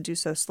once. It has to do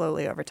so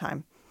slowly over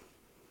time.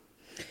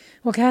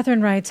 Well,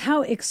 Catherine writes,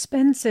 how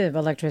expensive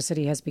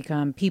electricity has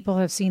become. People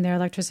have seen their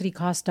electricity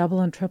costs double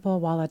and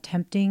triple while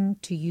attempting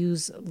to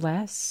use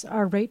less.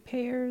 Are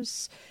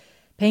ratepayers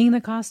paying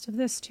the cost of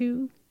this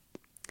too,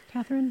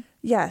 Catherine?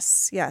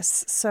 Yes.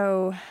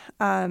 So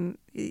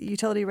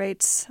utility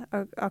rates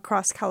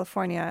across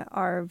California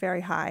are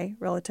very high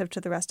relative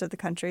to the rest of the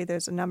country.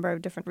 There's a number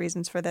of different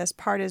reasons for this.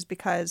 Part is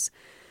because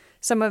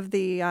some of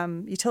the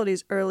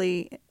utilities'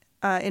 early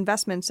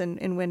investments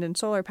in wind and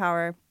solar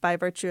power by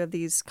virtue of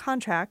these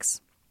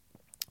contracts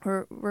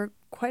were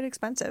quite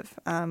expensive.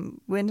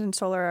 Wind and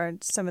solar are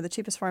some of the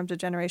cheapest forms of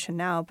generation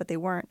now, but they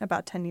weren't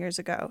about 10 years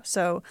ago.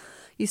 So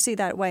you see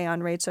that weigh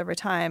on rates over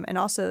time. And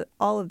also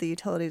all of the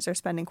utilities are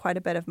spending quite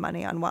a bit of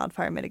money on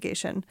wildfire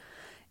mitigation.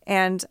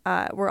 And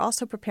we're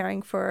also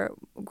preparing for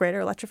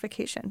greater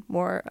electrification,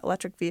 more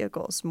electric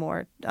vehicles,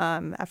 more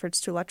efforts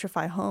to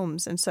electrify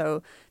homes. And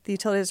so the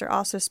utilities are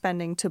also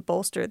spending to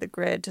bolster the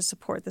grid to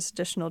support this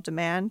additional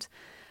demand,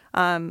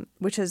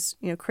 which has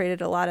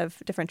created a lot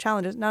of different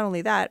challenges. Not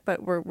only that,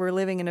 but we're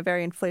living in a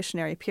very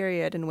inflationary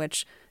period in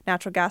which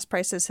natural gas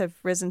prices have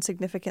risen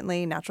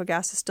significantly. Natural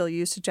gas is still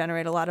used to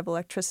generate a lot of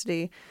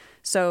electricity.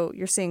 So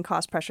you're seeing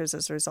cost pressures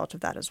as a result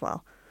of that as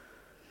well.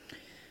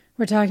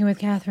 We're talking with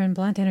Catherine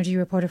Blunt, energy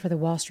reporter for the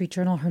Wall Street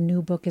Journal. Her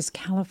new book is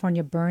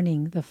California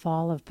Burning, The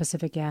Fall of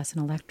Pacific Gas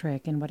and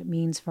Electric and What It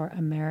Means for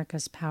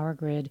America's Power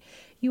Grid.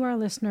 You, our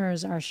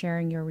listeners, are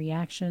sharing your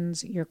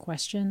reactions, your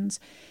questions.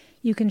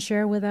 You can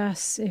share with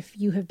us if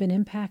you have been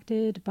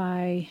impacted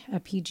by a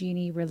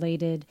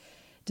PG&E-related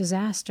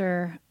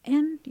disaster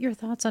and your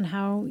thoughts on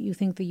how you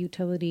think the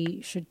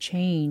utility should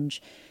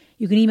change.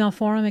 You can email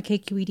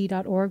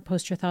forum@kqed.org,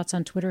 post your thoughts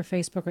on Twitter,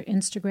 Facebook, or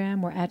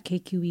Instagram. We're at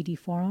KQED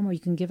Forum, or you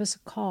can give us a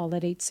call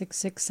at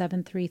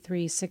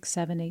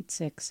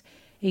 866-733-6786,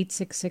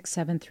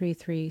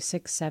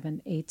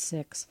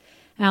 866-733-6786.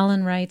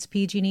 Alan writes,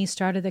 PG&E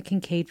started the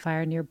Kincaid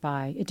fire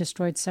nearby. It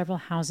destroyed several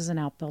houses and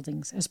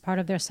outbuildings. As part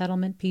of their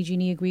settlement,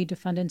 PG&E agreed to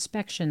fund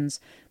inspections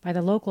by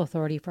the local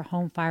authority for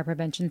home fire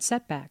prevention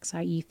setbacks,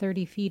 i.e.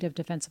 30 feet of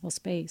defensible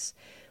space.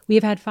 We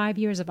have had 5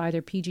 years of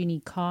either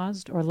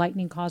PG&E-caused or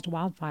lightning-caused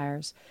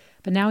wildfires,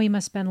 but now we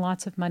must spend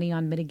lots of money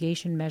on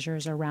mitigation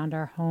measures around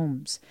our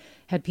homes.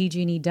 Had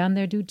PG&E done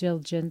their due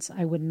diligence,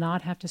 I would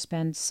not have to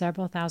spend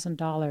several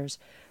 $1,000s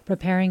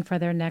preparing for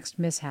their next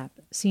mishap.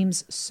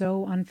 Seems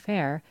so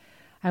unfair.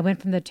 I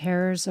went from the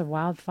terrors of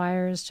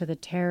wildfires to the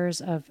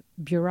terrors of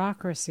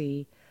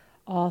bureaucracy,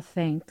 all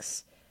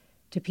thanks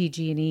to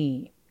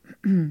PG&E.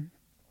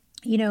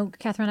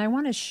 Catherine, I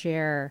want to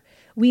share,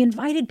 we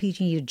invited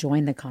PG&E to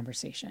join the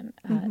conversation.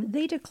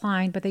 They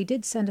declined, but they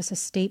did send us a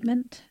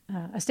statement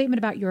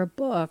about your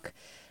book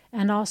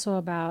and also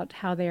about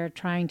how they are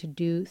trying to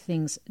do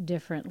things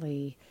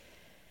differently.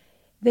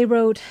 They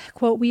wrote,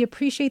 quote, "We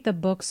appreciate the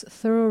book's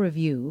thorough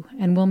review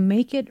and will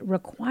make it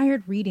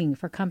required reading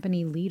for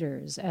company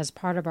leaders as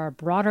part of our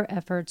broader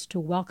efforts to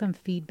welcome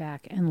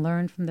feedback and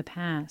learn from the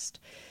past.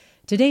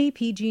 Today,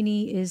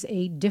 PG&E is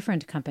a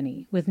different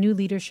company with new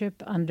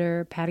leadership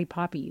under Patti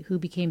Poppe, who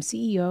became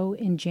CEO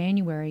in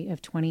January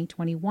of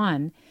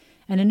 2021,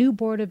 and a new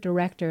board of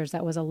directors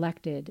that was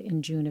elected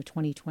in June of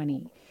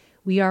 2020.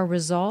 We are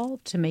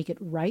resolved to make it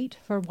right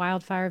for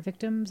wildfire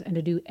victims and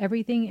to do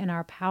everything in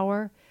our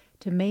power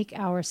to make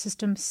our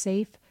system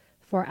safe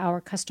for our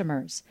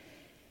customers."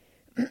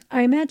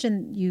 I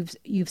imagine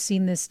you've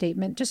seen this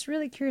statement. Just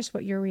really curious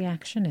what your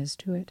reaction is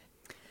to it.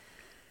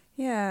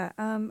 Yeah,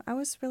 I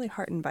was really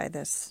heartened by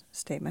this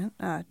statement,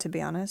 to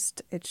be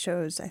honest. It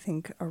shows, I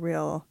think, a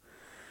real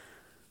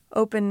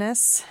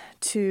openness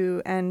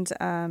to and,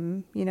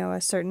 a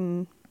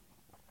certain,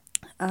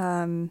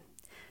 an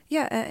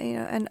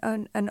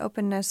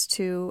openness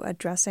to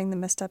addressing the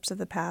missteps of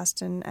the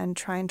past and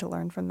trying to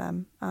learn from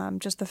them.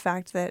 Just the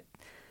fact that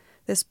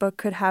this book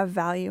could have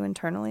value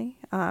internally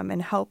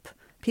and help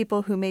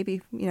people who may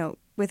be,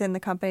 within the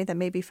company that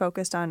may be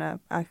focused on a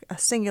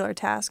singular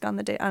task on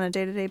a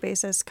day-to-day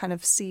basis, kind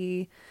of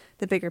see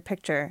the bigger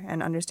picture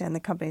and understand the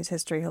company's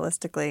history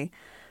holistically.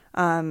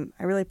 I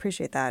really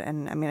appreciate that.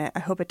 And I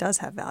hope it does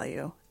have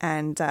value.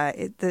 And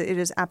it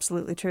is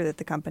absolutely true that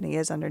the company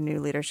is under new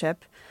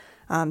leadership.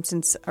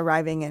 Since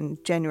arriving in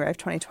January of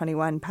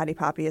 2021, Patti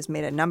Poppe has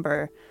made a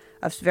number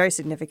of very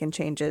significant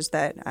changes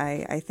that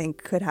I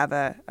think could have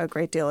a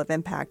great deal of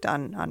impact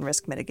on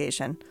risk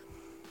mitigation.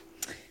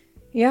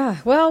 Yeah,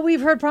 well, we've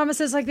heard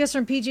promises like this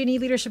from PG&E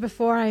leadership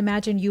before. I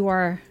imagine you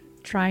are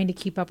trying to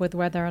keep up with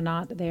whether or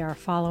not they are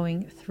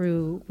following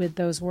through with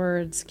those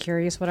words.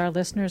 Curious what our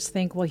listeners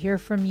think. We'll hear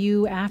from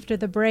you after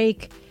the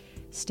break.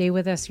 Stay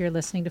with us. You're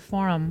listening to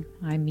Forum.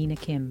 I'm Mina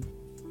Kim.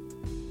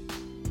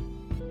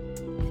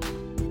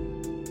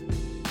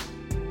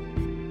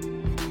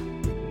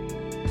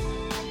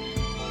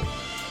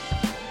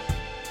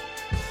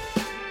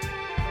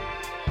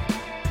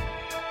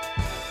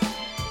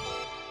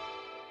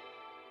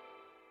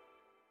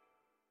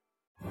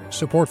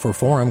 Support for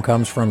Forum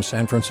comes from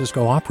San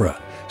Francisco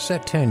Opera.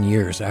 Set 10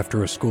 years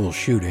after a school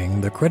shooting,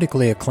 the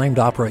critically acclaimed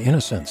opera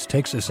Innocence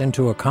takes us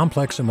into a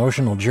complex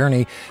emotional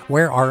journey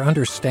where our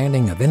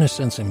understanding of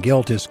innocence and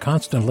guilt is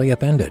constantly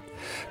upended.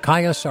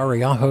 Kaya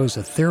Sariaho's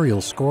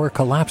ethereal score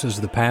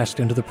collapses the past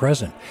into the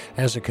present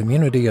as a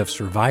community of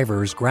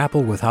survivors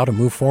grapple with how to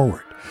move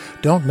forward.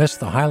 Don't miss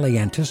the highly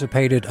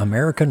anticipated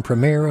American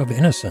premiere of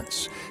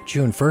Innocence,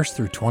 June 1st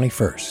through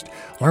 21st.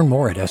 Learn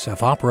more at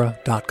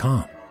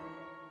sfopera.com.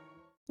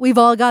 We've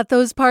all got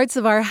those parts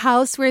of our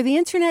house where the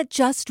internet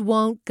just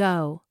won't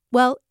go.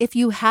 Well, if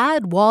you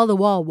had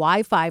wall-to-wall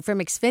Wi-Fi from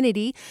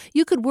Xfinity,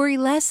 you could worry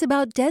less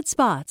about dead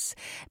spots.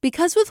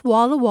 Because with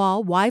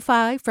wall-to-wall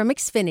Wi-Fi from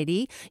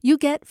Xfinity, you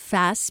get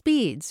fast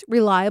speeds,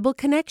 reliable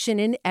connection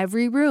in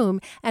every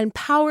room, and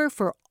power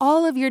for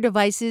all of your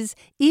devices,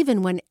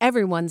 even when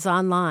everyone's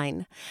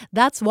online.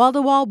 That's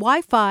wall-to-wall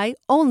Wi-Fi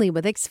only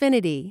with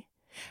Xfinity.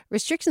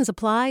 Restrictions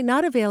apply,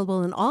 not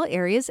available in all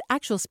areas.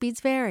 Actual speeds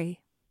vary.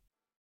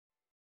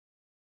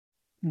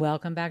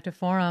 Welcome back to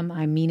Forum.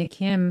 I'm Mina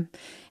Kim.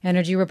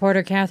 Energy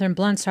reporter Catherine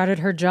Blunt started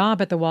her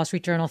job at the Wall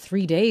Street Journal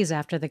 3 days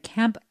after the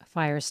Camp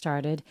Fire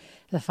started.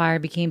 The fire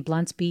became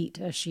Blunt's beat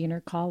as she and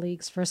her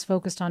colleagues first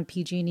focused on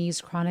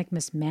PG&E's chronic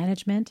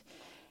mismanagement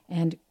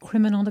and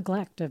criminal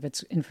neglect of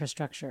its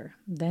infrastructure,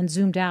 then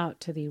zoomed out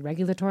to the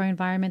regulatory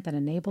environment that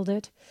enabled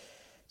it,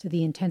 to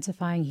the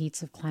intensifying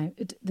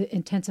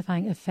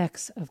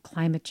effects of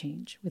climate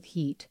change with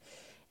heat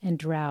and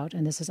drought,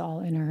 and this is all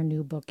in her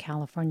new book,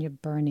 California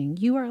Burning.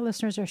 You, our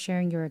listeners, are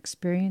sharing your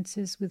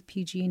experiences with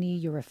PG&E,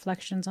 your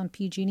reflections on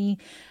PG&E,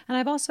 and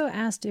I've also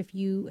asked if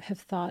you have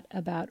thought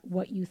about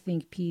what you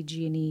think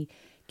PG&E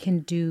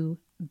can do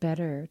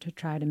better to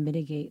try to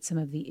mitigate some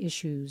of the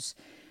issues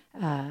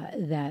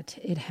that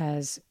it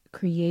has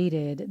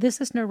created. This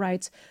listener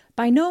writes,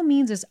 by no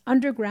means is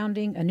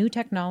undergrounding a new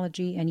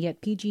technology, and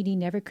yet PG&E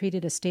never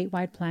created a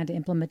statewide plan to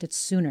implement it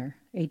sooner.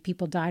 8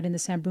 people died in the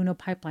San Bruno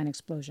pipeline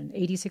explosion.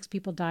 86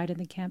 people died in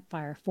the Camp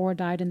Fire. 4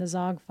 died in the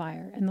Zog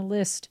Fire. And the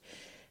list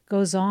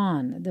goes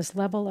on. This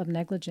level of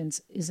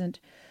negligence isn't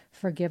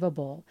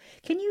forgivable.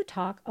 Can you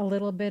talk a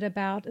little bit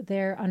about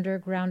their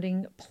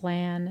undergrounding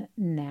plan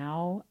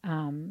now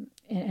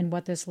and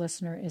what this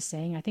listener is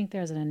saying? I think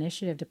there's an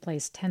initiative to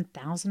place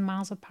 10,000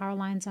 miles of power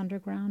lines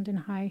underground in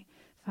high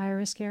fire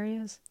risk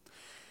areas.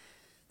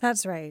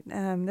 That's right.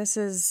 This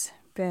has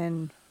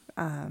been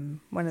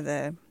one of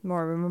the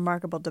more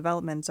remarkable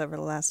developments over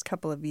the last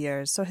couple of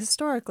years. So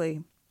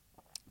historically,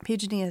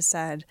 PG&E has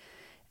said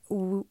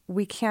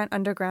we can't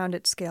underground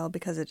at scale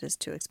because it is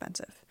too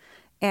expensive.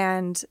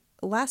 And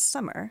last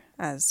summer,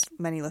 as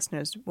many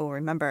listeners will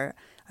remember,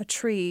 a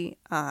tree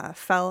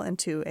fell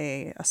into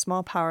a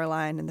small power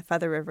line in the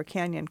Feather River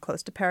Canyon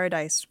close to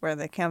Paradise, where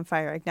the Camp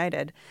Fire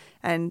ignited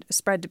and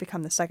spread to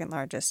become the second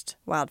largest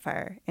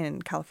wildfire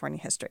in California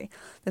history.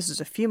 This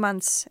was a few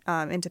months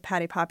into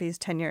Patty Poppy's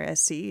tenure as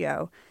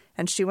CEO,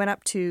 and she went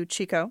up to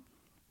Chico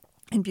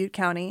in Butte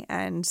County,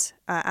 and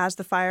as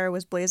the fire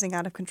was blazing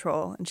out of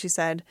control, and she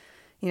said,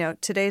 you know,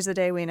 today's the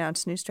day we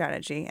announced a new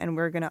strategy, and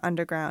we're going to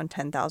underground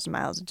 10,000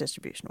 miles of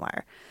distribution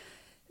wire.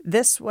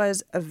 This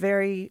was a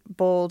very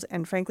bold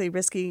and frankly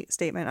risky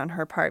statement on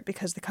her part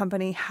because the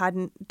company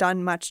hadn't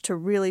done much to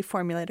really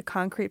formulate a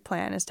concrete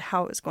plan as to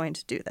how it was going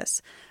to do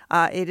this.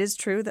 It is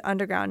true that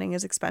undergrounding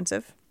is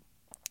expensive.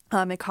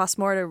 It costs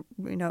more to,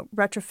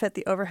 retrofit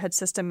the overhead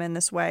system in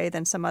this way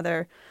than some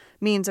other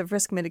means of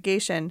risk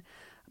mitigation.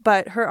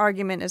 But her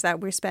argument is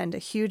that we spend a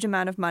huge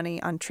amount of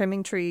money on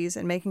trimming trees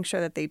and making sure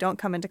that they don't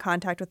come into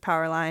contact with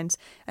power lines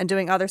and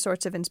doing other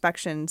sorts of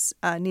inspections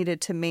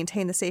needed to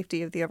maintain the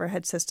safety of the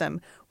overhead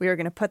system. We are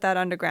going to put that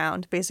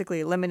underground,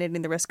 basically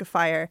eliminating the risk of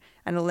fire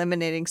and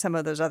eliminating some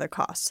of those other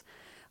costs.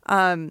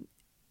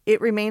 It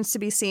remains to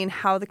be seen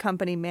how the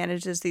company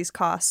manages these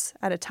costs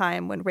at a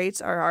time when rates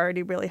are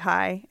already really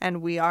high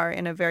and we are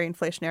in a very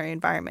inflationary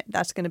environment.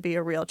 That's going to be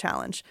a real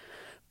challenge.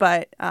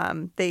 But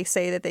they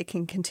say that they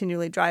can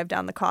continually drive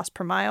down the cost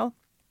per mile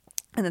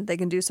and that they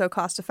can do so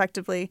cost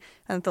effectively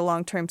and that the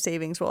long-term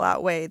savings will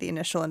outweigh the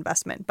initial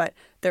investment. But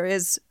there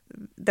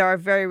are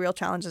very real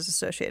challenges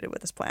associated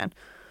with this plan.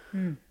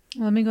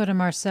 Let me go to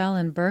Marcel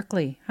in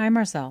Berkeley. Hi,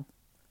 Marcel.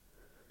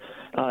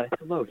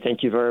 Hello.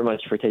 Thank you very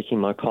much for taking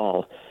my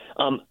call.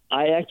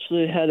 I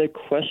actually had a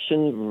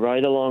question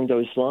right along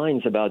those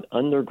lines about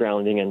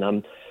undergrounding, and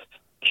I'm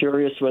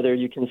curious whether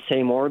you can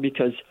say more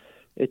because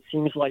it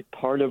seems like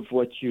part of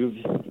what you've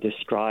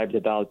described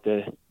about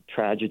the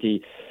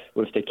tragedy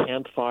with the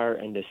Camp Fire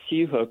and the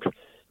Seahook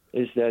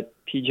is that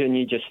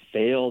PG&E just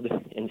failed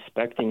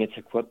inspecting its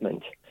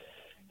equipment.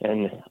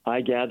 And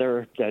I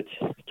gather that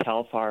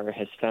CAL FIRE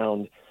has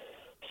found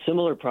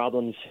similar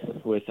problems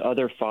with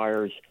other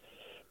fires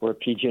where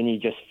PG&E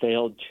just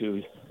failed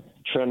to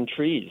trim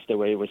trees the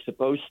way it was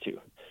supposed to.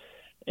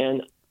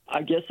 And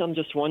I guess I'm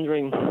just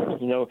wondering,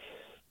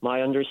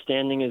 my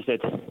understanding is that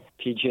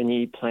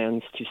PG&E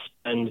plans to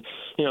spend,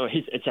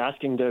 it's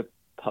asking the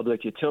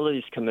Public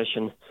Utilities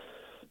Commission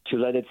to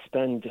let it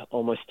spend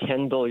almost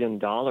 $10 billion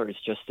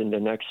just in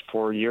the next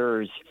 4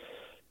 years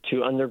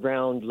to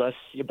underground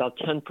about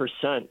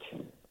 10%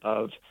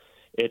 of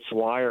its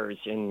wires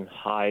in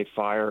high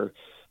fire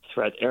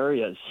threat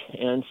areas.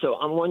 And so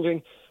I'm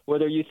wondering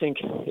whether you think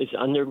is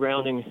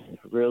undergrounding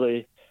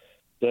really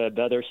the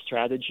better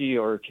strategy,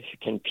 or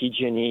can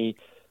PG&E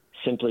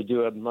simply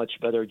do a much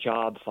better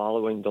job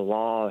following the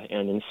law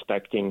and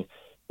inspecting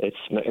its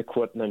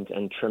equipment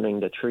and trimming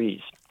the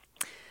trees?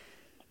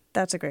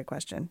 That's a great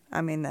question.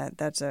 I mean,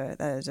 that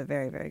is a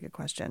very, very good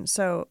question.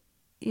 So,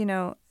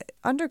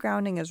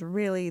 undergrounding is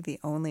really the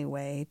only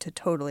way to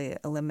totally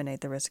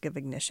eliminate the risk of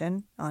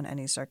ignition on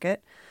any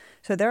circuit.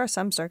 So there are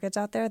some circuits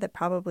out there that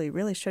probably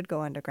really should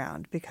go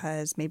underground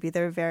because maybe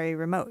they're very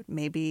remote.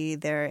 Maybe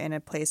they're in a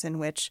place in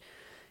which,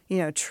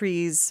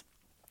 trees,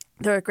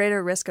 they're at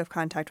greater risk of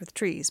contact with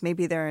trees.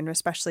 Maybe they're in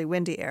especially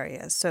windy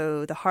areas,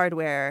 so the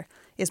hardware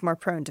is more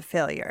prone to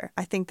failure.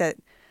 I think that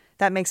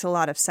makes a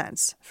lot of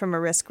sense from a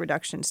risk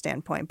reduction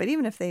standpoint. But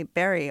even if they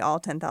bury all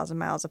 10,000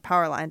 miles of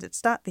power lines,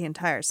 it's not the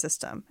entire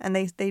system. And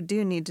they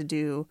do need to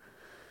do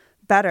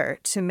better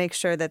to make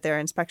sure that their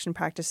inspection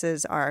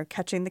practices are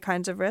catching the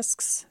kinds of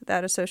risks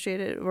that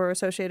were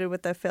associated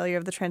with the failure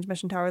of the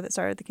transmission tower that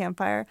started the Camp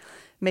Fire,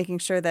 making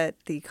sure that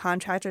the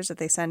contractors that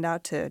they send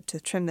out to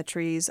trim the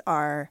trees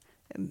are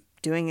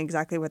doing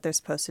exactly what they're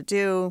supposed to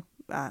do,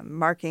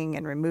 marking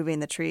and removing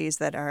the trees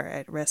that are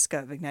at risk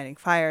of igniting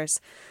fires.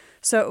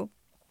 So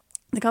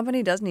the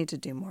company does need to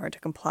do more to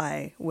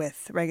comply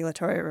with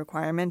regulatory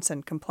requirements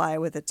and comply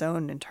with its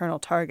own internal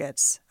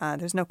targets.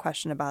 There's no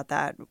question about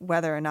that,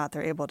 whether or not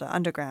they're able to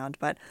underground.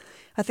 But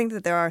I think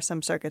that there are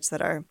some circuits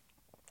that are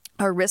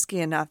risky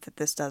enough that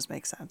this does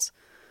make sense.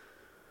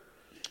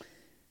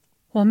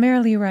 Well,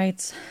 Marilee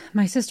writes,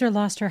 my sister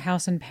lost her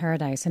house in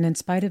Paradise, and in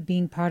spite of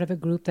being part of a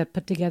group that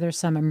put together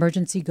some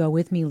emergency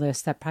go-with-me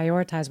lists that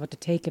prioritized what to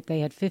take if they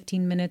had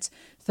 15 minutes,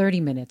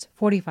 30 minutes,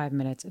 45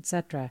 minutes,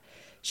 etc.,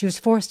 she was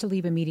forced to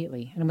leave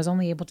immediately and was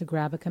only able to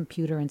grab a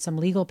computer and some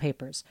legal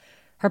papers.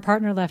 Her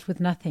partner left with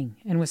nothing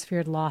and was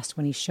feared lost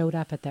when he showed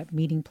up at that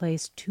meeting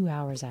place 2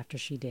 hours after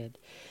she did.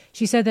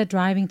 She said that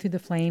driving through the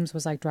flames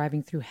was like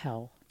driving through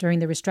hell. During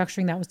the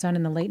restructuring that was done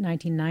in the late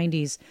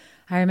 1990s,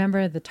 I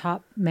remember the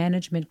top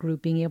management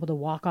group being able to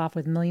walk off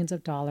with millions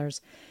of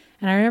dollars.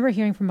 And I remember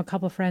hearing from a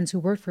couple friends who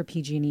worked for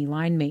PG&E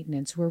line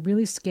maintenance who were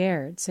really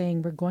scared,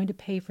 saying we're going to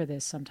pay for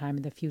this sometime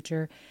in the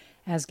future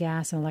as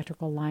gas and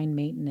electrical line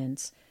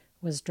maintenance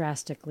was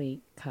drastically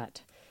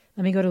cut.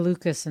 Let me go to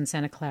Lucas in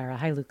Santa Clara.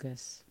 Hi,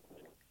 Lucas.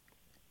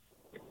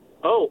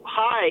 Oh,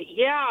 hi.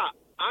 Yeah,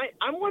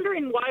 I'm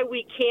wondering why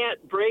we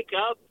can't break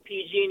up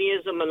PG&E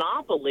as a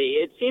monopoly.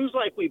 It seems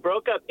like we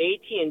broke up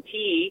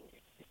AT&T.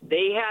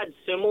 They had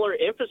similar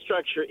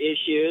infrastructure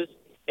issues.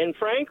 And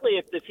frankly,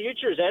 if the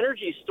future is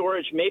energy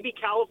storage, maybe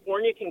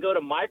California can go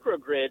to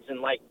microgrids and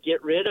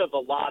get rid of a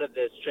lot of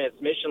this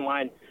transmission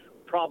line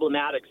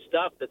problematic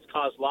stuff that's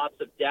caused lots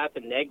of death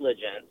and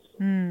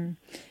negligence.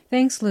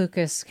 Thanks,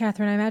 Lucas.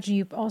 Catherine, I imagine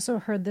you've also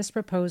heard this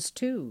proposed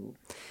too.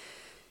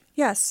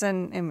 Yes,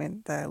 and I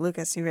mean,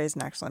 Lucas, you raised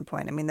an excellent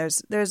point. I mean,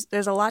 there's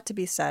a lot to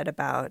be said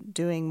about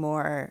doing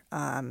more,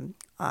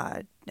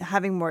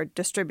 having more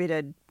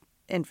distributed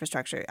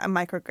infrastructure,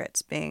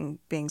 microgrids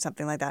being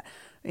something like that.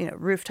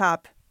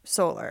 Rooftop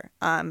solar,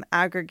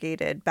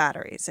 aggregated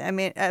batteries. I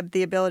mean,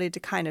 the ability to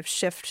kind of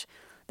shift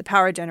the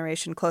power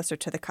generation closer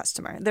to the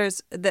customer.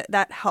 There's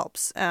that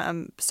helps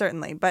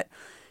certainly, but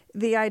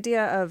the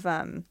idea of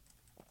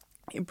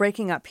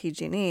breaking up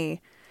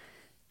PG&E.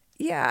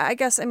 Yeah, I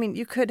guess,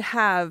 you could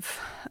have,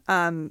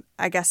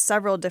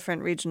 several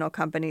different regional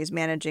companies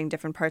managing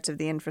different parts of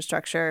the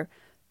infrastructure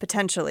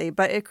potentially,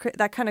 but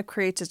that kind of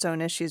creates its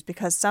own issues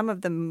because some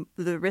of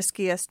the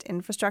riskiest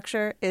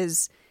infrastructure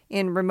is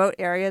in remote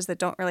areas that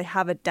don't really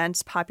have a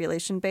dense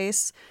population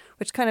base,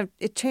 which kind of,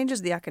 it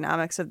changes the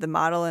economics of the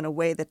model in a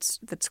way that's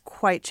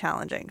quite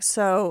challenging.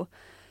 So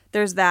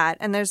there's that,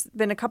 and there's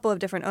been a couple of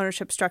different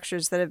ownership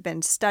structures that have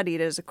been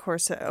studied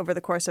over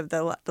the course of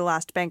the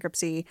last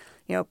bankruptcy.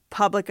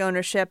 Public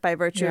ownership by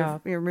virtue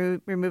of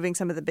removing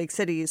some of the big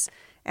cities,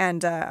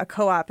 and a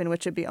co-op in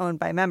which it'd be owned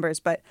by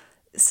members. But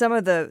some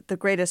of the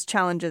greatest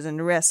challenges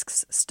and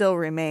risks still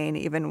remain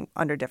even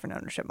under different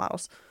ownership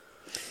models.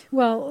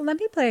 Well, let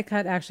me play a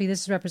cut. Actually,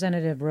 this is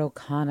Representative Ro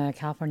Khanna,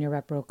 California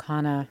Rep. Ro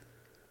Khanna.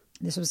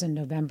 This was in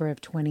November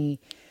of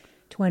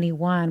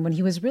 2021 when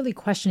he was really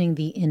questioning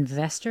the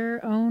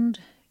investor-owned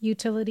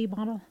utility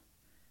model.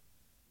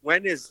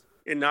 When is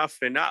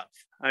enough enough?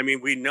 I mean,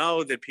 we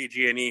know that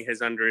PG&E has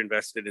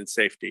underinvested in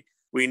safety.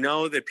 We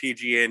know that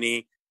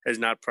PG&E has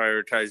not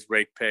prioritized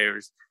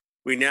ratepayers.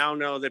 We now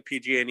know that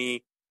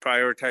PG&E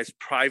prioritized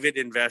private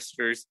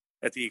investors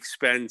at the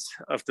expense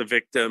of the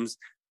victims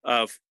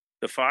of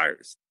the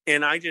fires.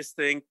 And I just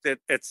think that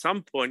at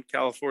some point,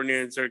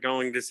 Californians are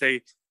going to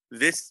say,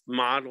 this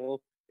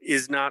model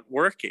is not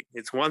working.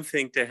 It's one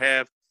thing to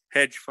have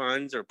hedge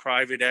funds or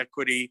private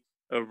equity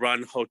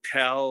run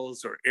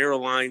hotels or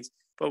airlines,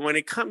 but when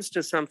it comes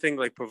to something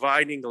like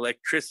providing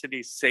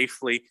electricity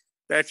safely,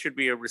 that should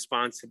be a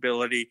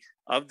responsibility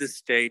of the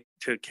state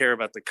to care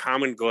about the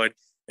common good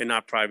and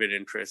not private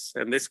interests.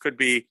 And this could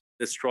be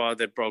the straw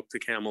that broke the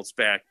camel's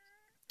back.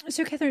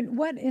 So, Catherine,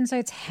 what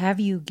insights have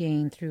you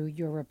gained through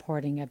your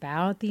reporting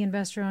about the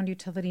investor-owned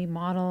utility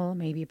model,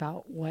 maybe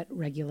about what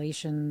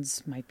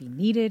regulations might be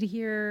needed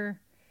here?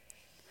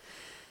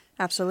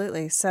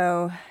 Absolutely.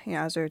 So,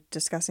 as we were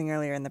discussing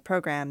earlier in the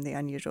program, the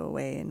unusual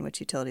way in which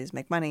utilities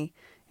make money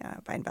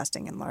by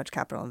investing in large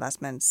capital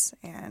investments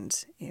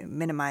and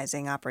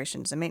minimizing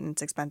operations and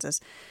maintenance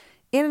expenses.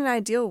 In an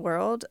ideal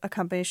world, a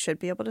company should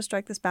be able to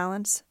strike this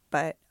balance,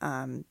 but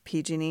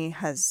PG&E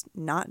has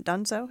not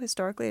done so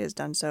historically. It has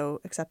done so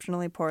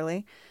exceptionally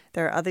poorly.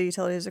 There are other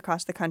utilities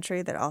across the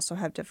country that also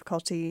have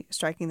difficulty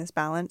striking this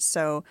balance.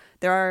 So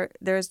there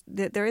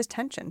is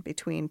tension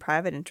between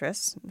private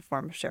interests in the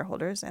form of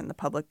shareholders and the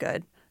public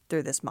good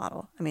through this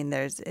model. I mean,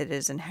 it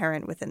is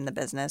inherent within the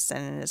business,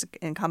 and it is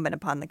incumbent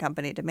upon the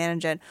company to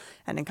manage it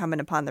and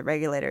incumbent upon the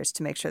regulators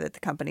to make sure that the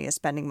company is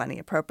spending money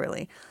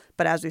appropriately.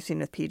 But as we've seen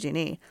with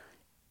PG&E,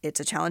 it's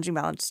a challenging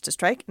balance to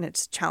strike, and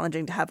it's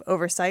challenging to have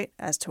oversight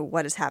as to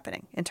what is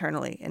happening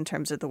internally in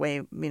terms of the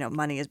way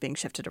money is being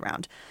shifted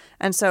around.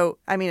 And so,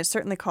 it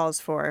certainly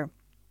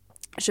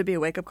should be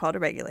a wake-up call to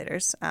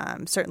regulators.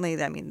 Certainly,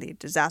 the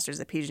disasters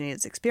that PG&E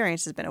has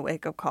experienced has been a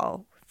wake-up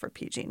call for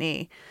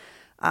PG&E.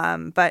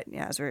 But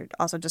as we were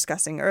also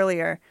discussing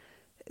earlier,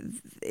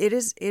 it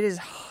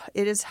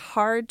is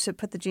hard to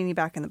put the genie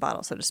back in the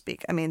bottle, so to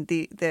speak. I mean,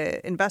 the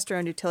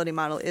investor-owned utility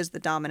model is the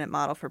dominant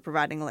model for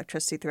providing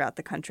electricity throughout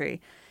the country,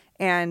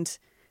 and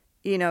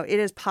it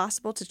is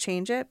possible to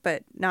change it,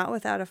 but not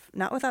without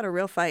a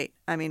real fight.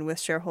 I mean, with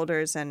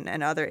shareholders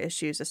and other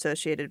issues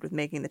associated with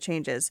making the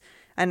changes.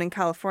 And in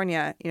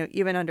California,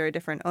 even under a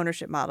different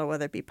ownership model,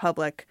 whether it be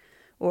public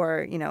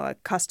or a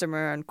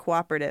customer and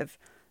cooperative,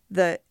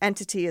 the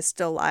entity is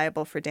still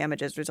liable for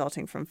damages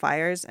resulting from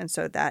fires, and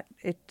so that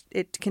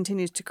it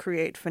continues to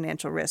create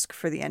financial risk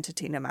for the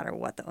entity no matter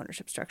what the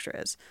ownership structure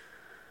is.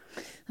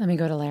 Let me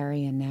go to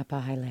Larry in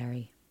Napa. Hi,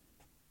 Larry.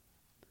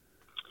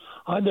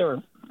 Hi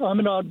there. I'm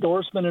an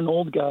outdoorsman and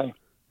old guy,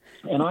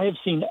 and I have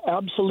seen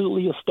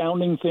absolutely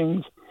astounding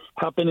things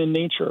happen in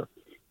nature,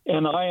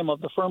 and I am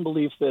of the firm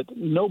belief that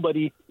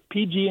nobody,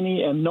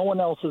 PG&E and no one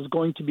else, is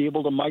going to be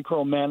able to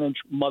micromanage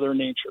Mother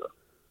Nature.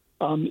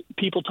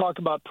 People talk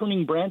about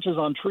pruning branches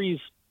on trees.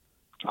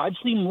 I've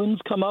seen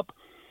winds come up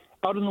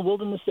out in the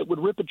wilderness that would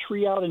rip a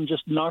tree out and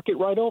just knock it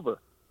right over.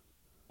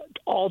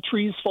 All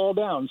trees fall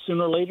down.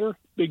 Sooner or later,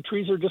 big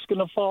trees are just going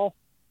to fall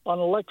on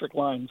electric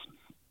lines.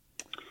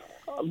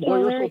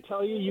 Lawyers will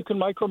tell you can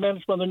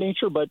micromanage Mother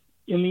Nature, but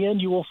in the end,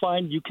 you will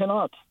find you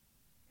cannot.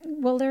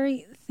 Well,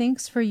 Larry,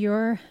 thanks for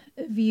your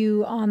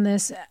view on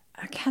this.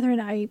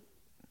 Catherine,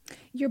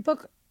 your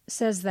book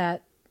says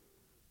that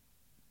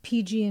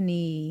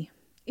PG&E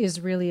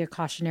is really a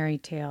cautionary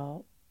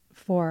tale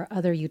for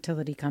other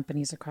utility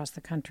companies across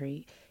the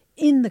country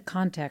in the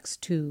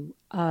context, too,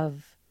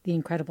 of the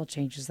incredible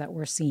changes that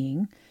we're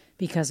seeing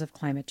because of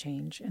climate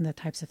change and the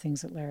types of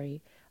things that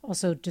Larry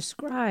also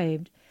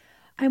described.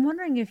 I'm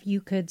wondering if you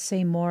could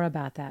say more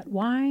about that.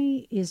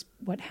 Why is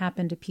what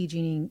happened to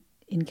PG&E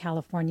in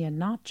California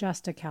not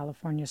just a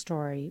California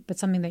story, but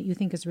something that you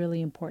think is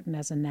really important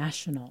as a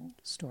national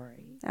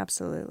story?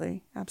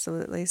 Absolutely.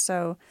 Absolutely.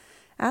 So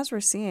as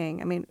we're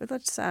seeing,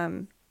 let's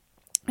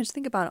just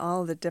think about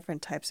all of the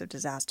different types of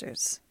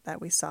disasters that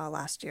we saw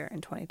last year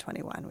in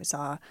 2021. We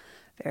saw a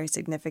very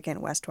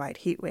significant west-wide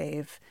heat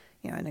wave,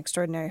 an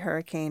extraordinary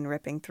hurricane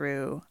ripping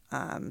through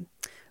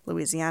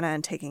Louisiana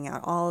and taking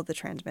out all of the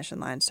transmission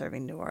lines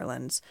serving New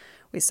Orleans.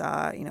 We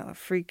saw, a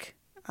freak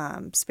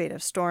spate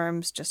of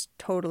storms just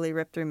totally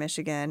rip through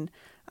Michigan.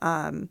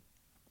 And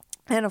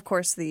of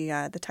course,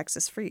 the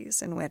Texas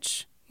freeze, in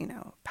which,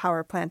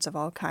 power plants of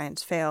all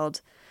kinds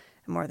failed.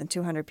 More than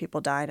 200 people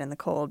died in the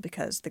cold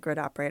because the grid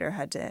operator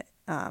had to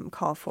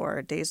call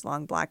for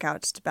days-long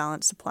blackouts to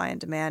balance supply and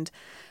demand.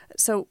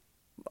 So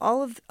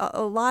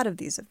a lot of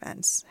these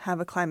events have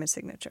a climate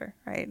signature,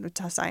 right?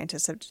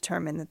 Scientists have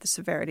determined that the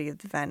severity of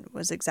the event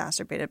was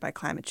exacerbated by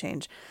climate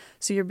change.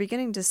 So you're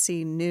beginning to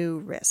see new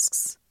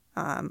risks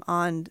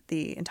on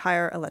the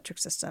entire electric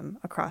system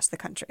across the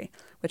country,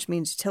 which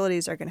means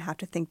utilities are going to have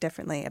to think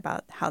differently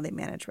about how they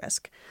manage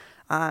risk.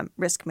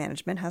 Risk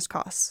management has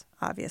costs,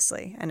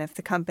 obviously. And if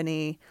the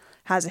company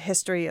has a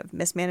history of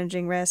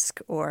mismanaging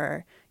risk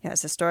or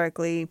has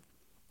historically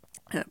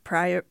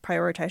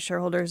prioritized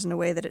shareholders in a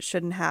way that it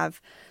shouldn't have,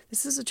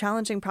 this is a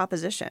challenging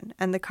proposition.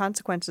 And the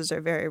consequences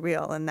are very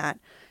real in that,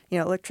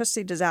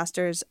 electricity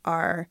disasters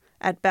are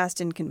at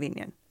best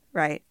inconvenient,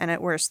 right? And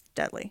at worst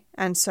deadly.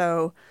 And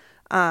so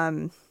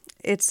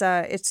it's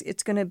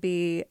going to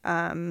be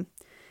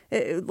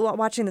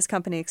watching this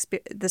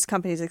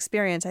company's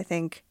experience, I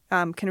think,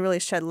 can really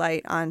shed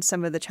light on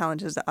some of the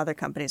challenges that other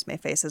companies may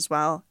face as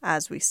well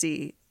as we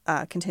see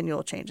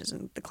continual changes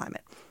in the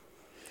climate.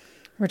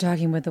 We're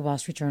talking with the Wall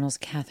Street Journal's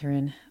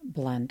Catherine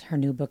Blunt. Her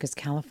new book is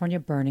California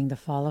Burning: The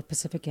Fall of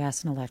Pacific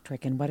Gas and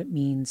Electric and What It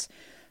Means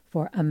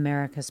for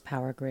America's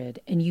Power Grid.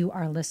 And you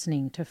are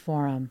listening to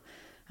Forum.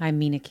 I'm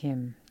Mina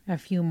Kim. A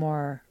few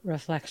more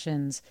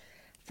reflections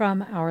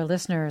from our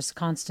listeners.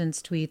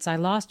 Constance tweets, I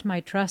lost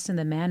my trust in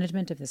the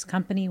management of this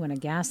company when a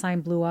gas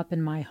line blew up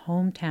in my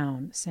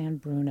hometown, San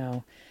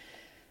Bruno.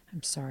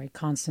 I'm sorry,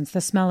 Constance. The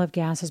smell of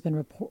gas had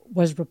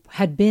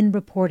been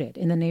reported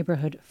in the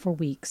neighborhood for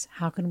weeks.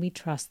 How can we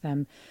trust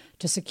them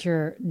to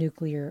secure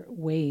nuclear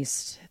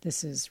waste?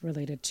 This is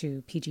related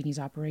to PG&E's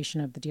operation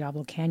of the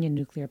Diablo Canyon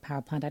nuclear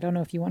power plant. I don't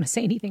know if you want to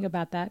say anything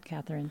about that,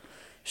 Catherine.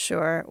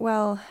 Sure.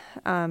 Well,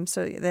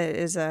 so there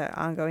is an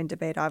ongoing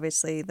debate.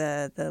 Obviously,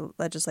 the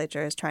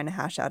legislature is trying to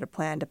hash out a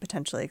plan to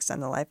potentially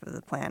extend the life of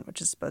the plant,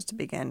 which is supposed to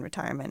begin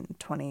retirement in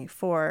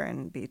 24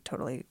 and be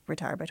totally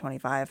retired by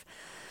 25.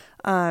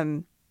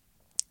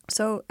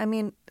 So, I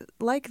mean,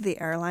 like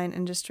the airline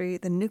industry,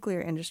 the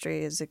nuclear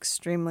industry is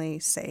extremely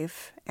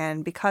safe.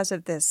 And because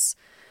of this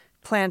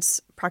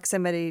plant's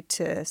proximity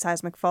to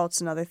seismic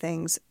faults and other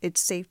things, its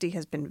safety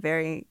has been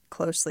very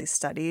closely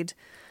studied.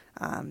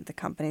 The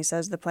company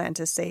says the plant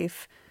is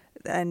safe,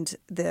 and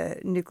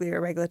the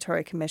Nuclear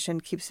Regulatory Commission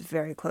keeps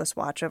very close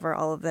watch over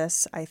all of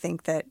this. I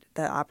think that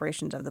the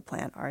operations of the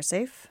plant are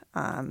safe.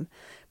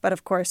 But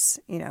of course,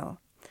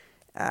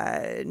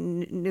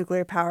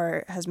 nuclear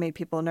power has made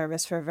people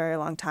nervous for a very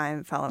long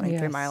time following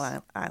 3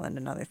 Mile Island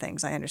and other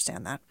things. I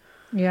understand that.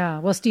 Yeah.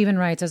 Well, Stephen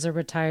writes, as a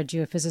retired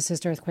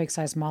geophysicist, earthquake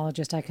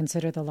seismologist, I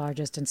consider the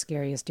largest and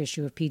scariest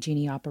issue of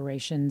PG&E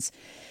operations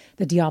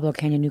the Diablo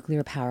Canyon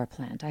nuclear power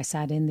plant. I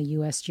sat in the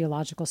U.S.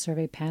 Geological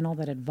Survey panel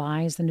that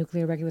advised the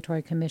Nuclear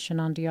Regulatory Commission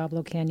on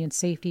Diablo Canyon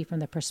safety from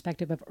the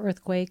perspective of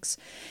earthquakes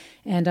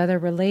and other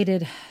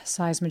related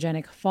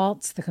seismogenic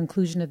faults. The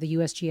conclusion of the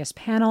USGS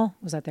panel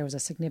was that there was a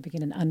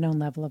significant and unknown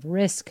level of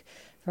risk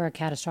for a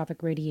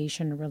catastrophic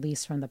radiation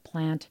release from the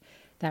plant.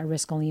 That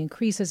risk only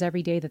increases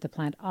every day that the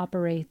plant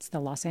operates. The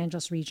Los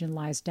Angeles region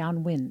lies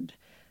downwind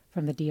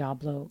from the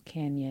Diablo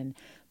Canyon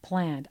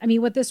plant. I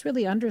mean, what this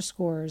really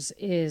underscores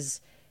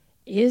is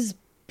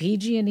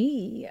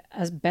PG&E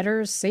a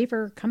better,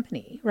 safer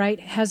company,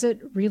 right? Has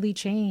it really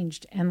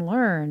changed and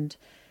learned?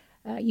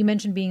 You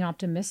mentioned being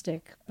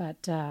optimistic,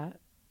 but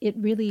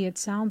it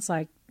sounds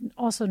like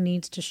also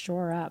needs to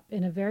shore up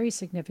in a very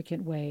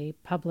significant way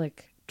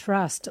public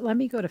trust. Let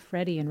me go to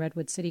Freddie in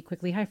Redwood City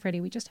quickly. Hi,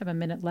 Freddie. We just have a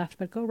minute left,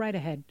 but go right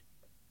ahead.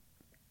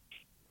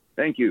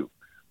 Thank you.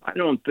 I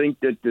don't think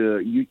that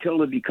the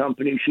utility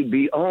company should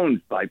be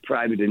owned by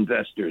private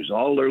investors.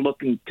 All they're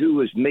looking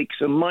to is make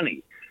some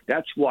money.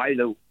 That's why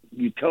the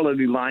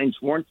utility lines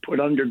weren't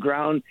put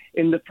underground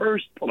in the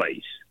first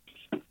place.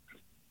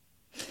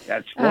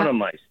 That's one of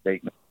my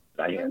statements.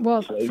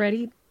 Well,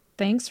 Freddie,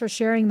 thanks for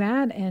sharing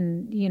that.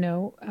 And,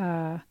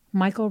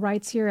 Michael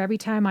writes here, every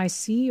time I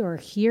see or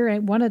hear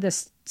one of the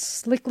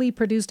slickly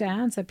produced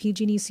ads that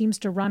PG&E seems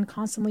to run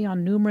constantly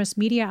on numerous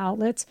media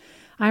outlets,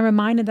 I'm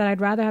reminded that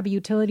I'd rather have a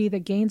utility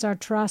that gains our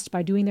trust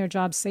by doing their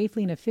job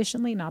safely and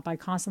efficiently, not by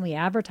constantly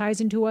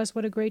advertising to us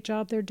what a great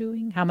job they're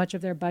doing, how much of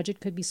their budget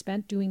could be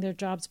spent doing their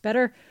jobs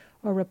better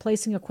or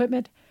replacing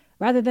equipment,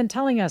 rather than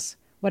telling us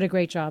what a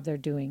great job they're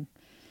doing.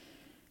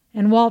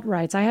 And Walt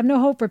writes, I have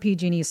no hope for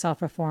PG&E's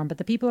self-reform, but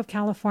the people of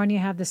California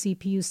have the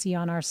CPUC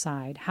on our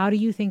side. How do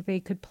you think they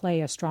could play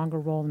a stronger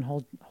role in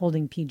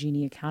holding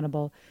PG&E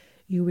accountable?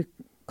 You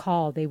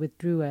recall they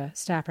withdrew a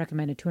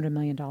staff-recommended $200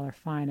 million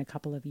fine a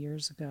couple of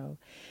years ago.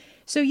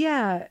 So,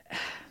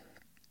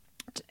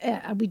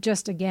 we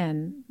just,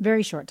 again,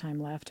 very short time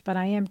left, but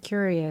I am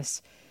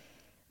curious,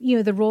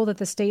 the role that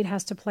the state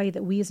has to play,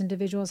 that we as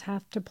individuals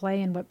have to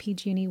play, and what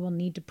PG&E will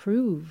need to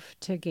prove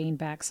to gain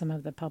back some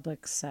of the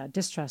public's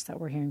distrust that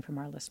we're hearing from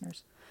our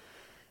listeners.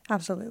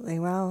 Absolutely.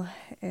 Well,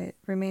 it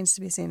remains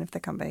to be seen if the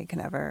company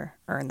can ever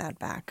earn that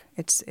back.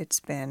 It's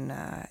been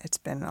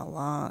a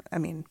long. I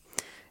mean,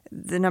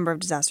 the number of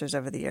disasters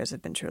over the years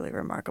have been truly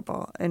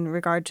remarkable. In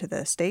regard to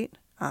the state,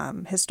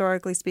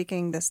 historically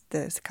speaking,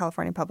 the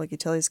California Public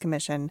Utilities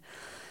Commission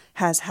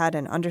has had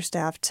an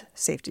understaffed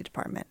safety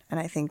department. And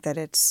I think that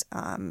it's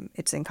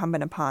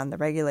incumbent upon the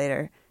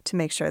regulator to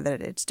make sure that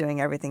it's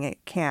doing everything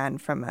it can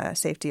from a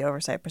safety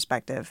oversight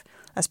perspective,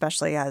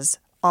 especially as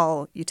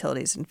all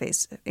utilities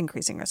face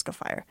increasing risk of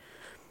fire.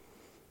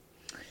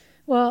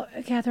 Well,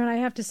 Catherine, I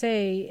have to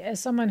say, as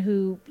someone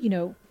who,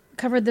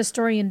 covered this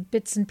story in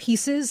bits and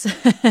pieces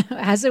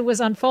as it was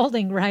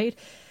unfolding, right?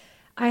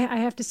 I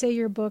have to say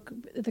your book,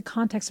 the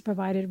context it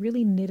provided,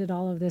 really knitted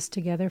all of this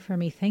together for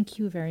me. Thank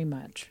you very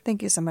much.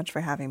 Thank you so much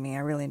for having me. I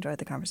really enjoyed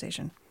the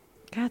conversation.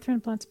 Catherine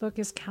Blunt's book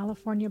is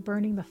California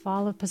Burning, The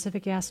Fall of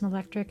Pacific Gas and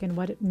Electric and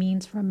What It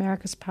Means for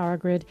America's Power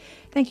Grid.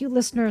 Thank you,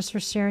 listeners, for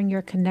sharing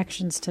your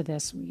connections to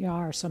this. We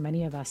are, so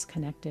many of us,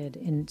 connected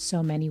in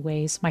so many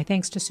ways. My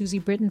thanks to Susie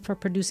Britton for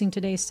producing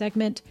today's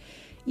segment.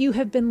 You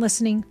have been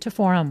listening to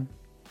Forum.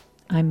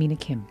 I'm Mina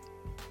Kim.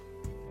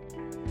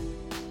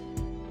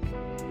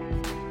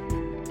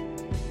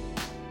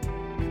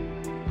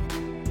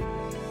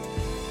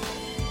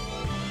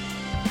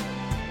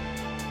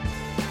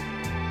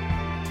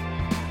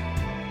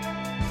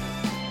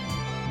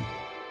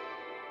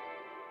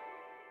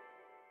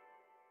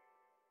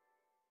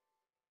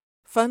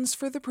 Funds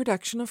for the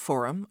production of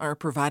Forum are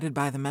provided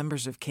by the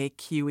members of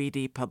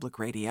KQED Public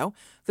Radio,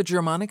 the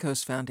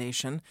Germanicos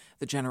Foundation,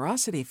 the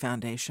Generosity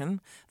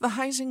Foundation, the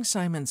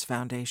Heising-Simons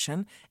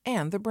Foundation,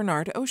 and the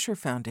Bernard Osher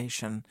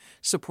Foundation,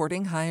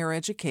 supporting higher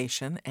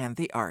education and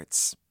the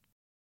arts.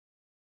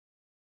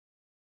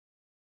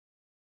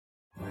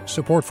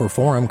 Support for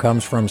Forum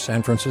comes from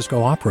San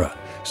Francisco Opera.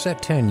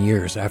 Set 10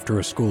 years after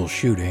a school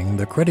shooting,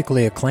 the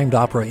critically acclaimed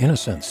opera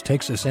Innocence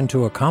takes us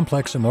into a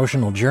complex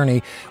emotional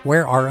journey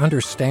where our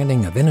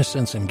understanding of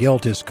innocence and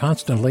guilt is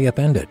constantly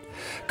upended.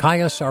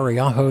 Kaya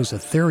Sariaho's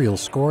ethereal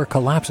score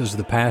collapses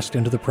the past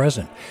into the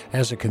present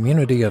as a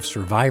community of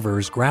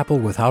survivors grapple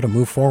with how to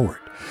move forward.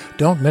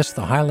 Don't miss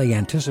the highly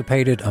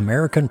anticipated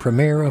American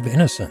premiere of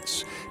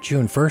Innocence,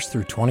 June 1st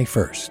through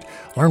 21st.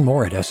 Learn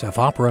more at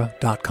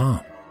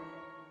sfopera.com.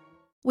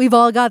 We've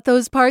all got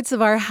those parts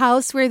of our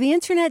house where the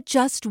internet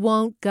just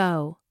won't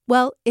go.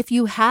 Well, if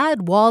you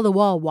had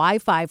wall-to-wall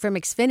Wi-Fi from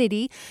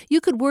Xfinity, you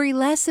could worry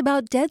less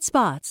about dead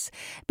spots.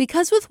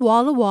 Because with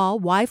wall-to-wall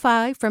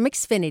Wi-Fi from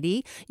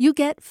Xfinity, you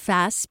get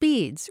fast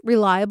speeds,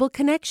 reliable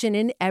connection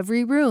in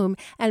every room,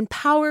 and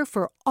power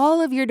for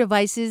all of your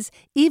devices,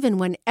 even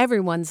when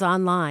everyone's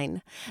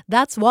online.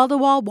 That's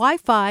wall-to-wall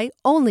Wi-Fi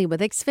only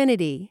with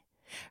Xfinity.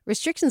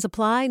 Restrictions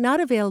apply,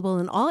 not available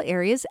in all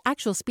areas.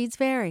 Actual speeds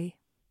vary.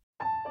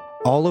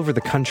 All over the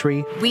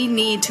country, we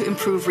need to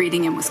improve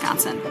reading in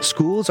Wisconsin.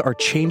 Schools are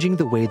changing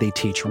the way they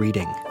teach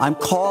reading. I'm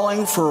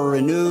calling for a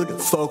renewed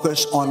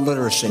focus on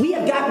literacy. We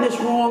have gotten this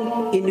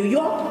wrong in New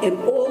York and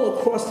all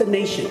across the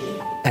nation.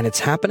 And it's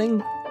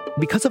happening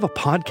because of a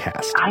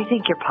podcast. I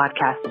think your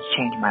podcast has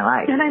changed my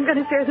life. And I'm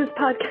going to share this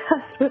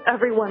podcast with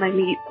everyone I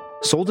meet.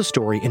 Sold a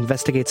Story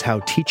investigates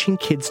how teaching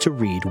kids to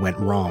read went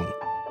wrong.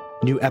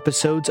 New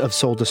episodes of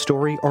Sold a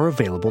Story are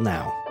available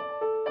now.